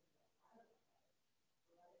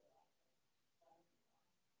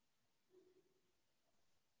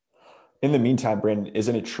 In the meantime, Brandon,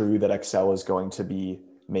 isn't it true that Xcel is going to be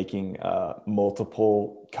making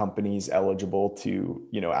multiple companies eligible to,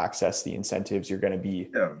 you know, access the incentives? You're going to be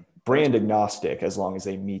brand agnostic as long as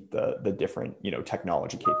they meet the different, you know,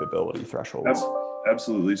 technology capability thresholds.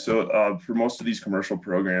 Absolutely. So for most of these commercial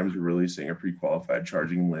programs, we're releasing a pre-qualified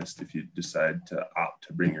charging list if you decide to opt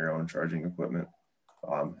to bring your own charging equipment.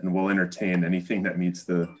 And we'll entertain anything that meets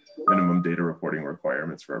the minimum data reporting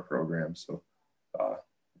requirements for our program. So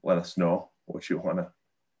let us know what you want to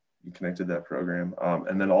be connected to that program.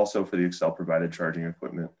 And then also for the Xcel provided charging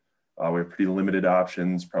equipment, we have pretty limited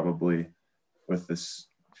options probably with this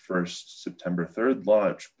first September 3rd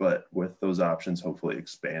launch, but with those options hopefully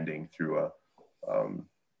expanding through a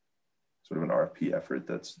sort of an RFP effort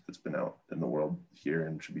that's been out in the world here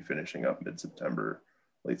and should be finishing up mid-September,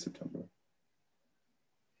 late September.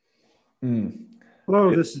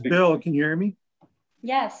 Hello, this is Bill. Can you hear me?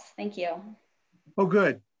 Yes, thank you. Oh,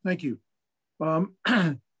 good. Thank you.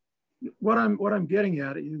 What I'm getting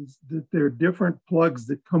at is that there are different plugs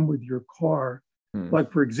that come with your car.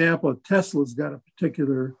 Like, for example, Tesla's got a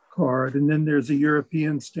particular card, and then there's a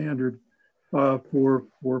European standard for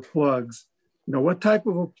plugs. You know, what type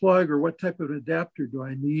of a plug or what type of adapter do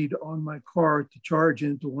I need on my car to charge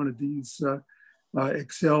into one of these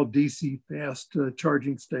Xcel DC fast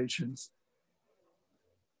charging stations?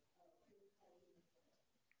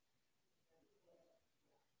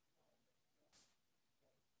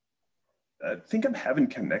 I think I'm having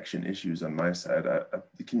connection issues on my side.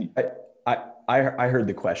 Can you? I heard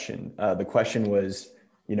the question. The question was,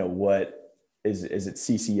 you know, what is it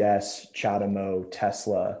CCS, CHAdeMO,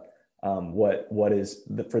 Tesla? What is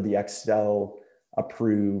for the Xcel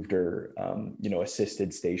approved or you know,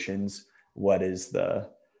 assisted stations? What is the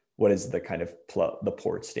kind of the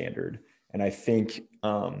port standard? And I think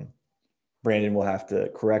Brandon will have to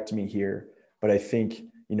correct me here, but I think,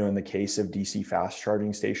 you know, in the case of DC fast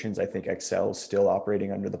charging stations, I think Xcel is still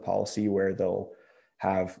operating under the policy where they'll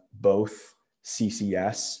have both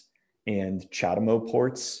CCS and CHAdeMO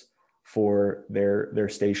ports for their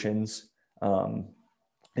stations.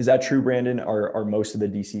 Is that true, Brandon? Are most of the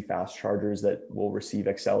DC fast chargers that will receive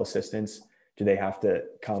Xcel assistance, do they have to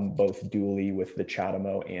come both dually with the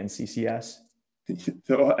CHAdeMO and CCS?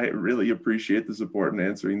 So I really appreciate the support in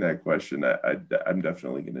answering that question. I'm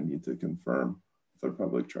definitely going to need to confirm with our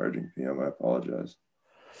public charging PM. I apologize.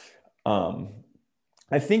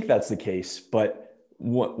 I think that's the case, but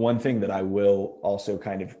one thing that I will also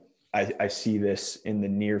kind of, I see this in the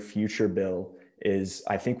near future, Bill, is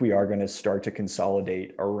I think we are going to start to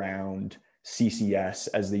consolidate around CCS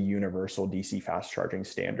as the universal DC fast charging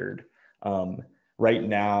standard. Right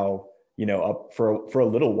now, you know, up for a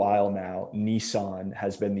little while now, Nissan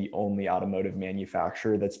has been the only automotive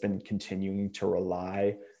manufacturer that's been continuing to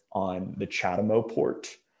rely on the CHAdeMO port.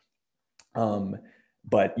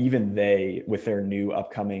 But even they, with their new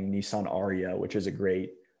upcoming Nissan Ariya, which is a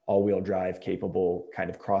great all-wheel drive capable kind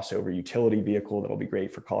of crossover utility vehicle that'll be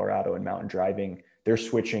great for Colorado and mountain driving, they're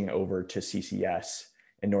switching over to CCS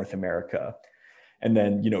in North America. And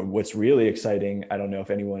then, you know, what's really exciting, I don't know if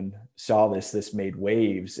anyone saw this made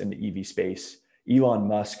waves in the EV space. Elon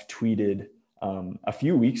Musk tweeted a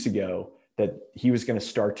few weeks ago that he was going to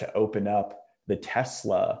start to open up the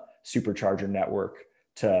Tesla supercharger network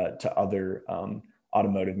to other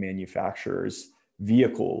automotive manufacturers'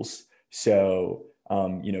 vehicles. So,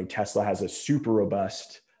 you know, Tesla has a super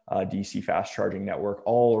robust DC fast charging network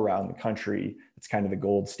all around the country. It's kind of the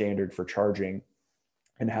gold standard for charging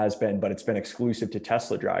and has been, but it's been exclusive to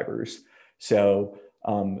Tesla drivers. So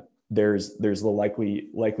there's the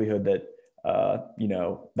likelihood that, you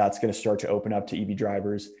know, that's going to start to open up to EV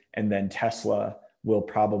drivers. And then Tesla will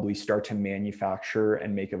probably start to manufacture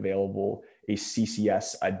and make available a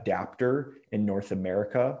CCS adapter in North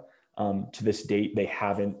America. To this date, they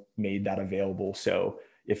haven't made that available. So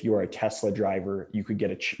if you are a Tesla driver, you could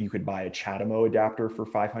buy a CHAdeMO adapter for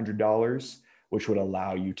 $500, which would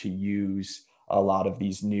allow you to use a lot of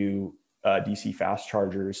these new DC fast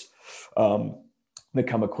chargers that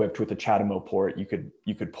come equipped with a CHAdeMO port. You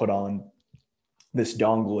could put on this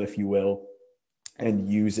dongle, if you will, and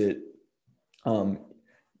use it,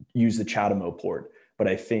 use the CHAdeMO port. But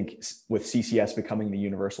I think with CCS becoming the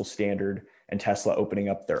universal standard and Tesla opening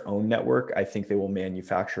up their own network, I think they will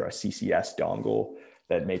manufacture a CCS dongle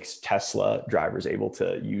that makes Tesla drivers able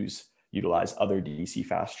to utilize other DC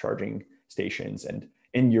fast charging stations. And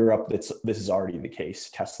in Europe, this is already the case.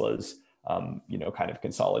 Tesla's, you know, kind of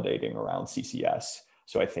consolidating around CCS.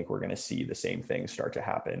 So I think we're going to see the same thing start to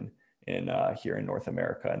happen in here in North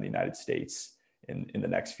America and the United States in the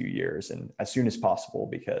next few years, and as soon as possible,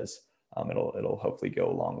 because it'll hopefully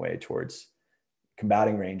go a long way towards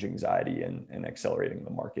combating range anxiety and accelerating the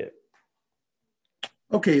market.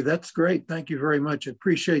 Okay, that's great. Thank you very much. I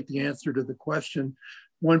appreciate the answer to the question.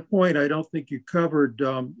 One point I don't think you covered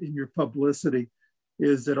in your publicity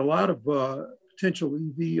is that a lot of potential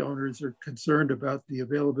EV owners are concerned about the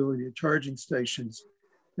availability of charging stations,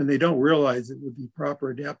 and they don't realize that with the proper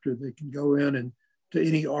adapter, they can go in and to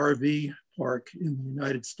any RV park in the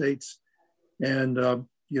United States and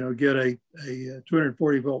get a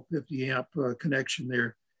 240 volt 50 amp connection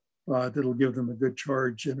there that'll give them a good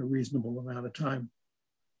charge in a reasonable amount of time.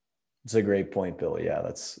 It's a great point, Bill. Yeah,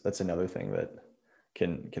 that's another thing that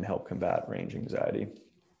can help combat range anxiety.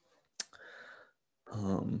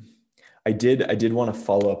 I did want to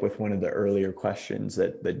follow up with one of the earlier questions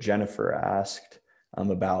that Jennifer asked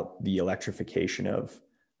about the electrification of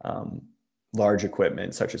large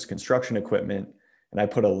equipment such as construction equipment. And I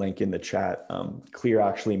put a link in the chat. CLEER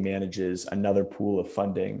actually manages another pool of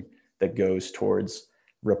funding that goes towards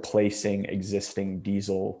replacing existing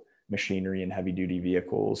diesel machinery and heavy duty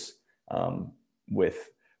vehicles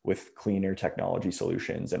with cleaner technology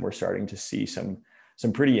solutions. And we're starting to see some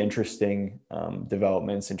pretty interesting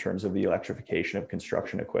developments in terms of the electrification of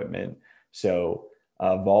construction equipment. So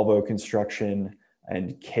Volvo Construction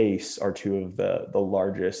and Case are two of the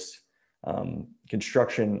largest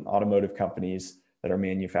construction automotive companies that are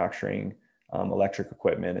manufacturing electric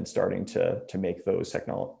equipment and starting to make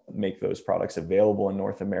those products available in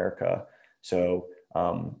North America. So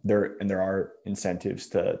there are incentives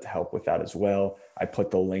to help with that as well. I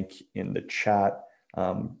put the link in the chat.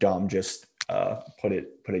 Dom just put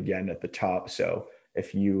it again at the top. So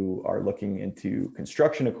if you are looking into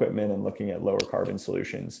construction equipment and looking at lower carbon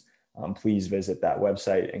solutions, please visit that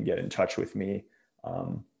website and get in touch with me.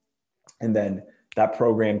 And then that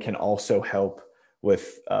program can also help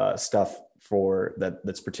with stuff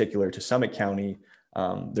that's particular to Summit County.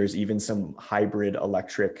 There's even some hybrid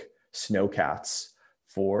electric snowcats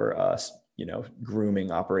for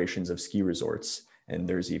grooming operations of ski resorts, and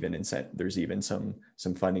there's even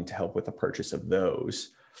some funding to help with the purchase of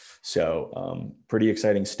those. So pretty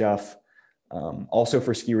exciting stuff. Also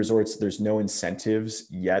for ski resorts, there's no incentives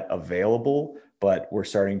yet available, but we're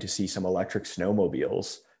starting to see some electric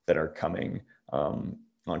snowmobiles that are coming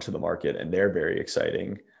onto the market, and they're very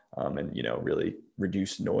exciting and really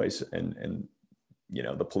reduce noise and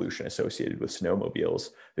the pollution associated with snowmobiles.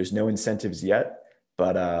 There's no incentives yet,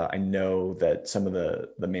 but I know that some of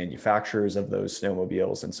the manufacturers of those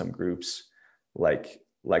snowmobiles and some groups like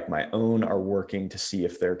my own are working to see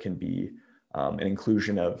if there can be an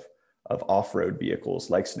inclusion of off-road vehicles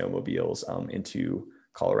like snowmobiles into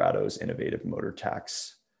Colorado's innovative motor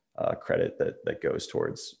tax credit that goes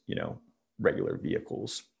towards regular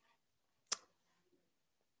vehicles.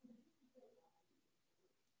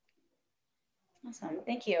 Awesome,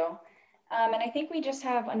 thank you. And I think we just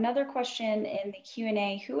have another question in the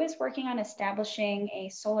Q&A. Who is working on establishing a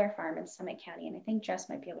solar farm in Summit County? And I think Jess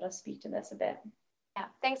might be able to speak to this a bit. Yeah,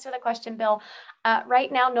 thanks for the question, Bill.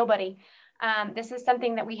 Right now, nobody. This is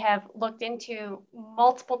something that we have looked into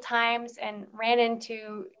multiple times and ran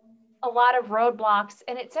into a lot of roadblocks,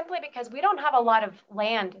 and it's simply because we don't have a lot of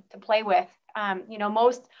land to play with.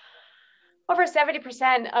 Over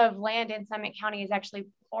 70% of land in Summit County is actually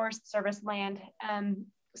Forest Service land.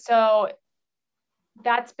 So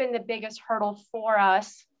that's been the biggest hurdle for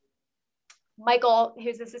us. Michael,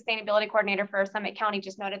 who's the sustainability coordinator for Summit County,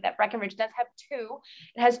 just noted that Breckenridge does have two.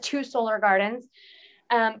 It has 2 solar gardens,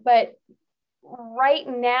 but right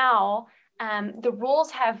now, the rules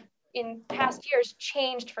have in past years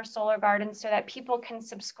changed for solar gardens so that people can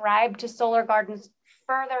subscribe to solar gardens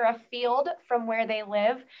further afield from where they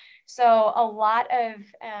live. So a lot of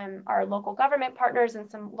our local government partners and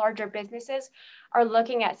some larger businesses are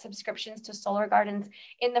looking at subscriptions to solar gardens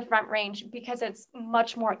in the Front Range because it's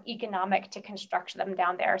much more economic to construct them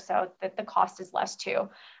down there, so that the cost is less too.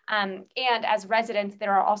 And as residents,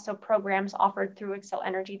 there are also programs offered through Xcel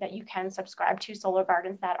Energy that you can subscribe to solar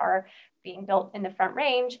gardens that are being built in the Front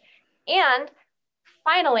Range. And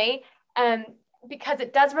finally, because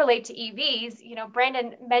it does relate to EVs,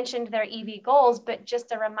 Brandon mentioned their EV goals, but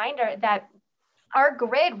just a reminder that our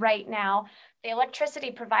grid right now, the electricity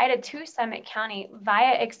provided to Summit County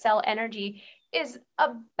via Xcel Energy is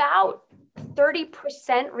about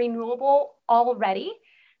 30% renewable already.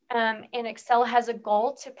 And Xcel has a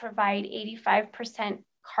goal to provide 85%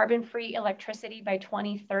 carbon-free electricity by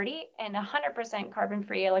 2030 and 100%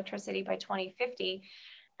 carbon-free electricity by 2050.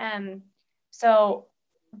 So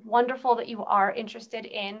wonderful that you are interested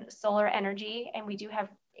in solar energy. And we do have,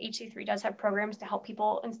 HC3 does have programs to help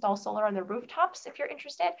people install solar on their rooftops if you're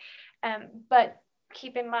interested. But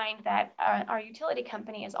keep in mind that our utility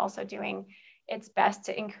company is also doing its best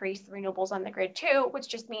to increase the renewables on the grid too, which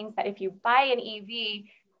just means that if you buy an EV,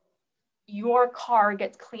 your car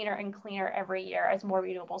gets cleaner and cleaner every year as more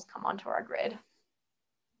renewables come onto our grid.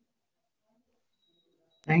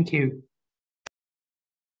 Thank you.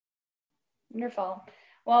 Wonderful.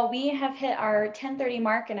 Well, we have hit our 10:30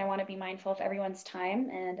 mark, and I want to be mindful of everyone's time.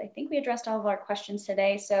 And I think we addressed all of our questions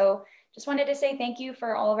today. So just wanted to say thank you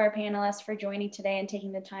for all of our panelists for joining today and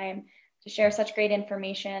taking the time to share such great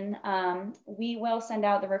information. We will send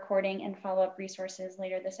out the recording and follow-up resources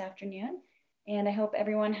later this afternoon. And I hope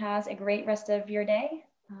everyone has a great rest of your day.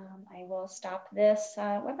 I will stop this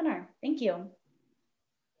webinar. Thank you.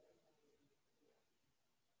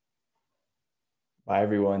 Bye,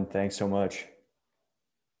 everyone. Thanks so much.